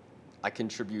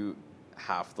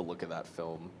half the look of that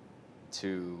film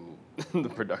to the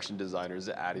production designers,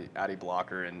 Addie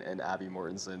Blocker and Abby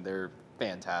Mortensen. They're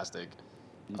fantastic.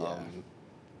 Yeah.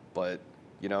 But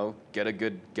you know, get a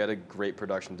great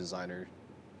production designer,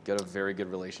 get a very good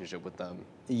relationship with them.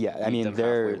 Yeah, I Meet mean, them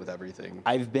halfway with everything.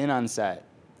 I've been on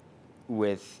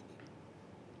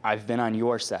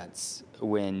your sets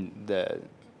when the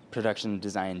production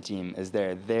design team is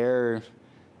there.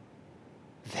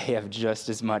 They have just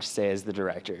as much say as the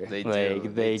director. They like, do.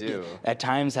 They do. At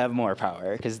times have more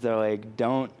power, because they're like,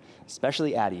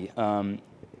 especially Addie,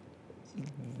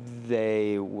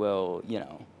 they will,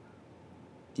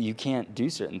 you can't do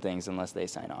certain things unless they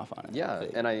sign off on it. Yeah,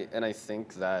 and I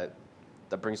think that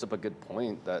brings up a good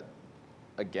point that,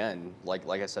 again, like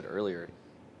I said earlier,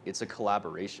 it's a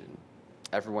collaboration.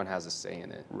 Everyone has a say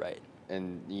in it. Right.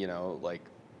 And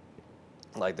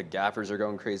like the gaffers are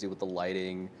going crazy with the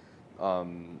lighting.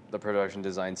 The production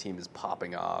design team is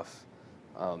popping off,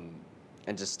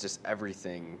 and just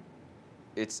everything.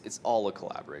 It's all a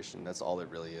collaboration. That's all it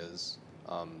really is.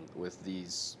 With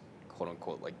these quote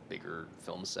unquote like bigger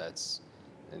film sets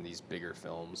and these bigger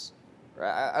films, or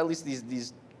at least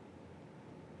these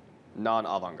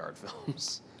non-avant-garde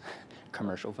films.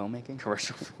 Commercial filmmaking.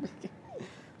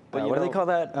 But what do they call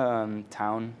that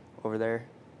town over there?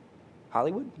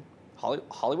 Hollywood?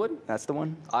 Hollywood? That's the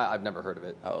one? I've never heard of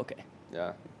it. Oh, okay.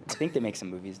 Yeah. I think they make some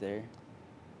movies there.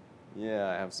 Yeah,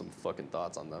 I have some fucking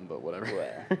thoughts on them, but whatever.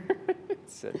 Well,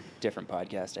 it's a different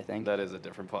podcast, I think. That is a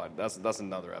different pod. That's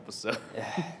another episode.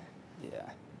 Yeah.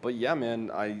 But yeah, man,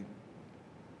 I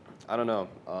don't know.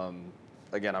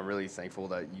 Again, I'm really thankful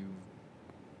that you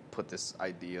put this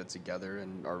idea together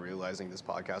and are realizing this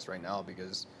podcast right now,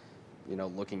 because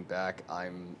looking back,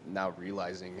 I'm now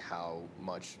realizing how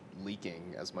much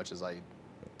leaking, as much as I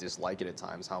dislike it at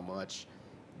times, how much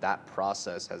that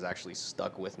process has actually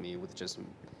stuck with me with just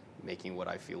making what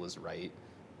I feel is right,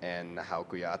 and how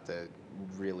Kuyate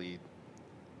really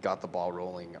got the ball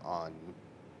rolling on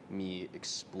me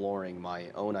exploring my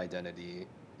own identity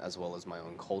as well as my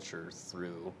own culture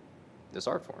through this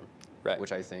art form. Right.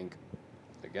 Which I think,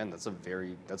 again, that's a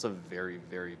very,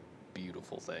 very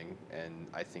beautiful thing, and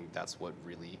I think that's what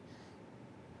really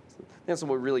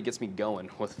gets me going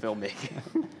with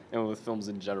filmmaking and with films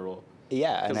in general.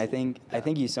 Yeah, and I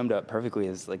think you summed up perfectly.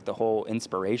 As like the whole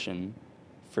inspiration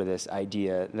for this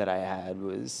idea that I had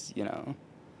was,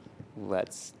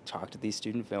 let's talk to these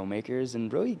student filmmakers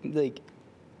and really like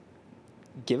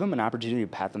give them an opportunity to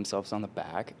pat themselves on the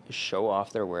back, show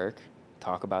off their work,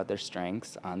 talk about their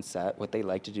strengths on set, what they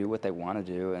like to do, what they want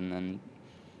to do, and then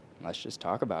let's just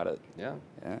talk about it. Yeah.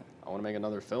 Yeah. I want to make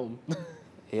another film.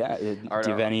 Yeah. Do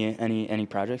you have any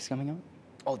projects coming up?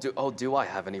 Do I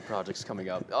have any projects coming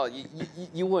up? Oh,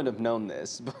 you wouldn't have known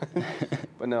this,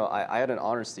 but no, I had an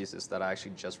honors thesis that I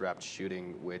actually just wrapped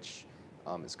shooting, which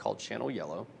is called Channel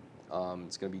Yellow.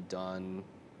 It's going to be done,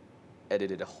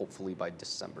 edited hopefully by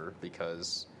December,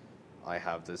 because I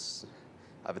have a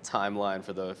timeline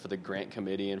for the grant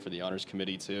committee and for the honors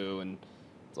committee too, and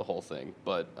the whole thing.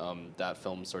 But that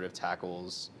film sort of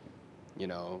tackles,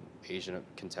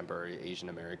 contemporary Asian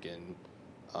American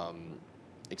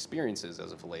experiences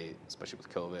as of late, especially with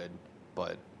COVID,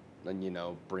 but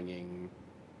then, bringing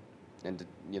and,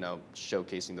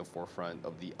 showcasing the forefront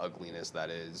of the ugliness that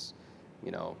is,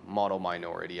 model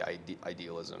minority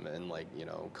idealism and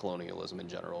colonialism in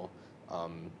general.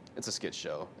 It's a skit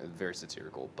show, very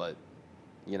satirical, but,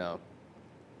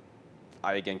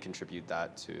 I again contribute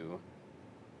that to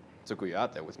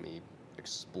Kuyate with me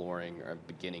exploring or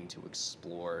beginning to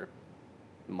explore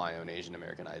my own Asian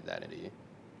American identity.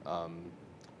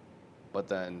 But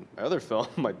then my other film,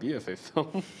 my BFA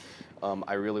film,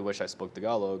 I Really Wish I Spoke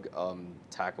Tagalog,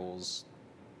 tackles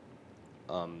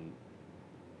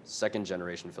second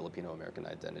generation Filipino American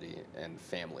identity and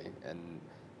family, and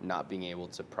not being able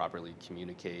to properly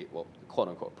communicate, well, quote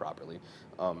unquote properly,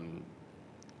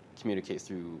 communicate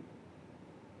through,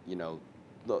 you know,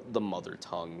 the mother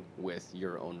tongue with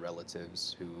your own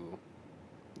relatives who,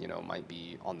 you know, might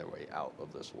be on their way out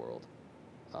of this world.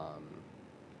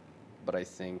 But I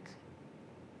think,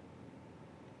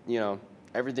 you know,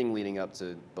 everything leading up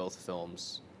to both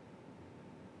films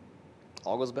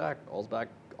all goes back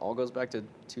to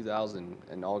 2000,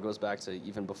 and all goes back to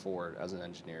even before as an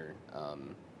engineer,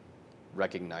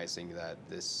 recognizing that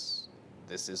this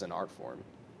is an art form.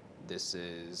 This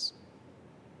is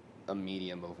a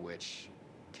medium of which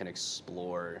can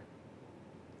explore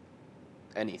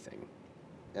anything.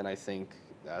 And I think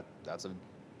that's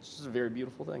just a very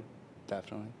beautiful thing.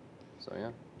 Definitely. So,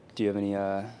 yeah. Do you have any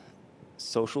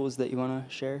socials that you want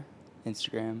to share?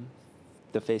 Instagram,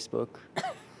 the Facebook,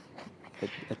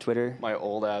 a Twitter? My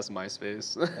old ass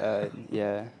MySpace.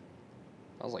 Yeah.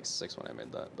 I was like 6 when I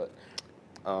made that, but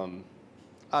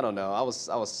I don't know. I was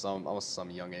some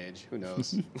young age. Who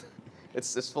knows?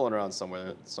 It's floating around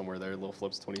somewhere there. Little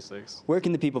Flips 26. Where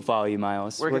can the people follow you,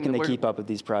 Myles? Where can they where- keep up with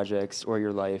these projects or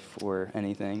your life or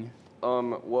anything?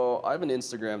 Well, I have an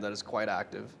Instagram that is quite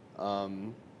active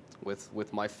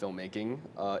with my filmmaking.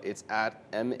 It's at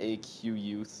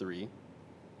MAQU3,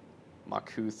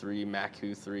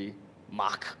 Maku3,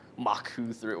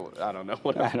 Maku3. I don't know.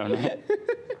 Whatever. I don't know.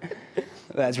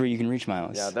 That's where you can reach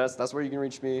Myles. Yeah, that's where you can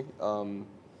reach me. I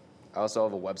also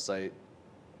have a website,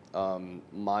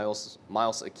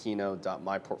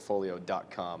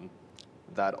 MylesAquino.myportfolio.com.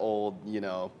 That old, you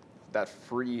know, that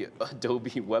free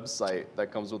Adobe website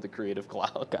that comes with the Creative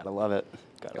Cloud. Gotta love it.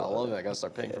 I love it. I gotta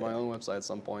start paying for my own website at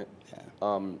some point. Yeah.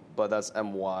 But that's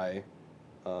MY,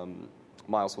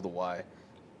 Myles with a Y,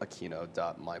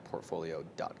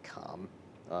 Aquino.myportfolio.com,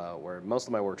 where most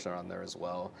of my works are on there as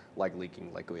well, like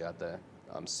Leaking, like Guyate.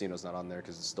 Sino's not on there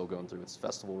because it's still going through its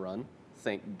festival run.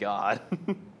 Thank God.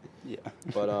 Yeah.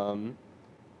 But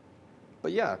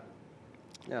yeah.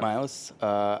 Myles,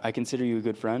 I consider you a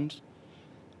good friend.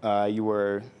 You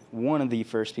were one of the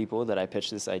first people that I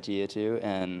pitched this idea to,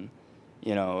 and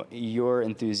you know, your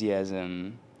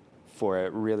enthusiasm for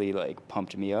it really like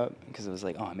pumped me up because I was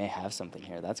like, oh, I may have something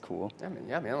here. That's cool. Yeah,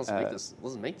 man. Let's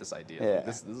make this idea. Yeah.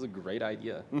 This is a great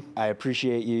idea. I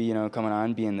appreciate you, you know, coming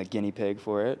on, being the guinea pig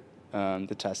for it,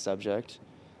 the test subject,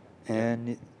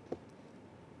 and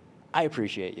I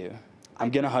appreciate you.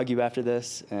 I'm gonna hug you after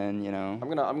this, and you know. I'm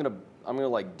gonna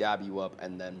like dab you up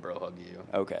and then bro hug you.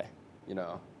 Okay. You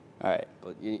know. All right.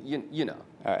 But you know.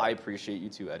 All right. I appreciate you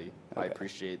too, Eddie. I Okay.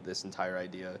 appreciate this entire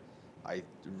idea. I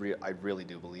really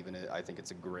do believe in it. I think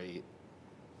it's a great.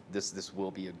 This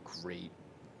will be a great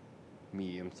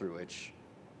medium through which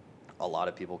a lot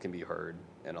of people can be heard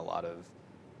and a lot of,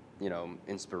 you know,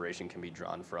 inspiration can be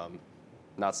drawn from.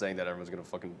 Not saying that everyone's gonna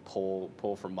fucking pull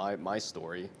from my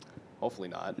story. Hopefully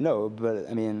not. No, but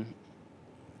I mean,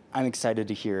 I'm excited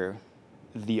to hear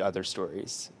the other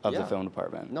stories of the Yeah. film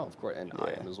department. No, of course, and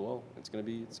I Yeah. am as well. It's gonna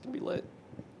be lit.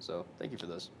 So thank you for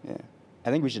this. Yeah.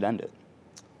 I think we should end it.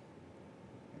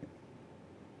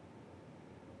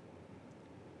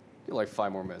 Get like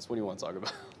 5 more minutes. What do you want to talk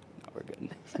about? No, we're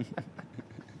good.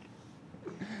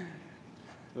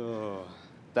 Oh,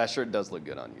 that shirt does look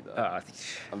good on you, though.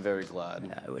 I'm very glad.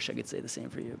 Yeah, I wish I could say the same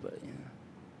for you, but yeah.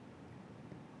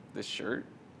 This shirt?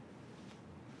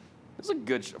 This is a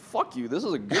good shirt. Fuck you. This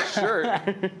is a good shirt.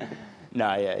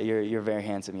 Nah, yeah, you're a very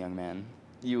handsome young man.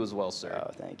 You as well, sir.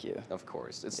 Oh, thank you. Of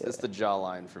course. It's Yeah. the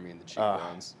jawline for me and the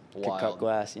cheekbones. Could cut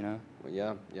glass, you know? Well,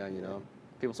 yeah, you know.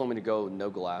 People told me to go no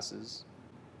glasses.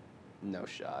 No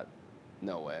shot.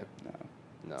 No way.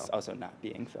 No. It's also not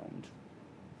being filmed.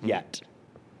 Hmm. Yet.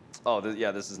 Oh,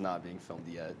 this is not being filmed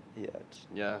yet. Yet.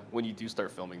 Yeah, when you do start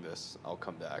filming this, I'll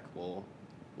come back. We'll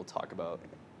talk about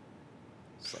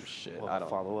some shit. I don't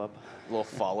follow up. A little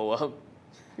follow up.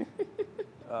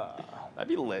 That'd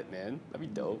be lit, man. That'd be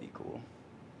dope. That'd be cool.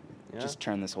 Yeah. Just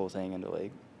turn this whole thing into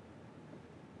like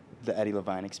the Eddie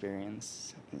Levine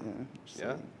experience. Yeah.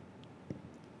 Like,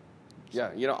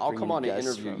 Yeah, you know, I'll bring come in on and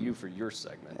guests interview from- you for your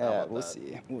segment. How yeah, about we'll that?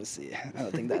 see. We'll see. I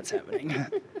don't think that's happening.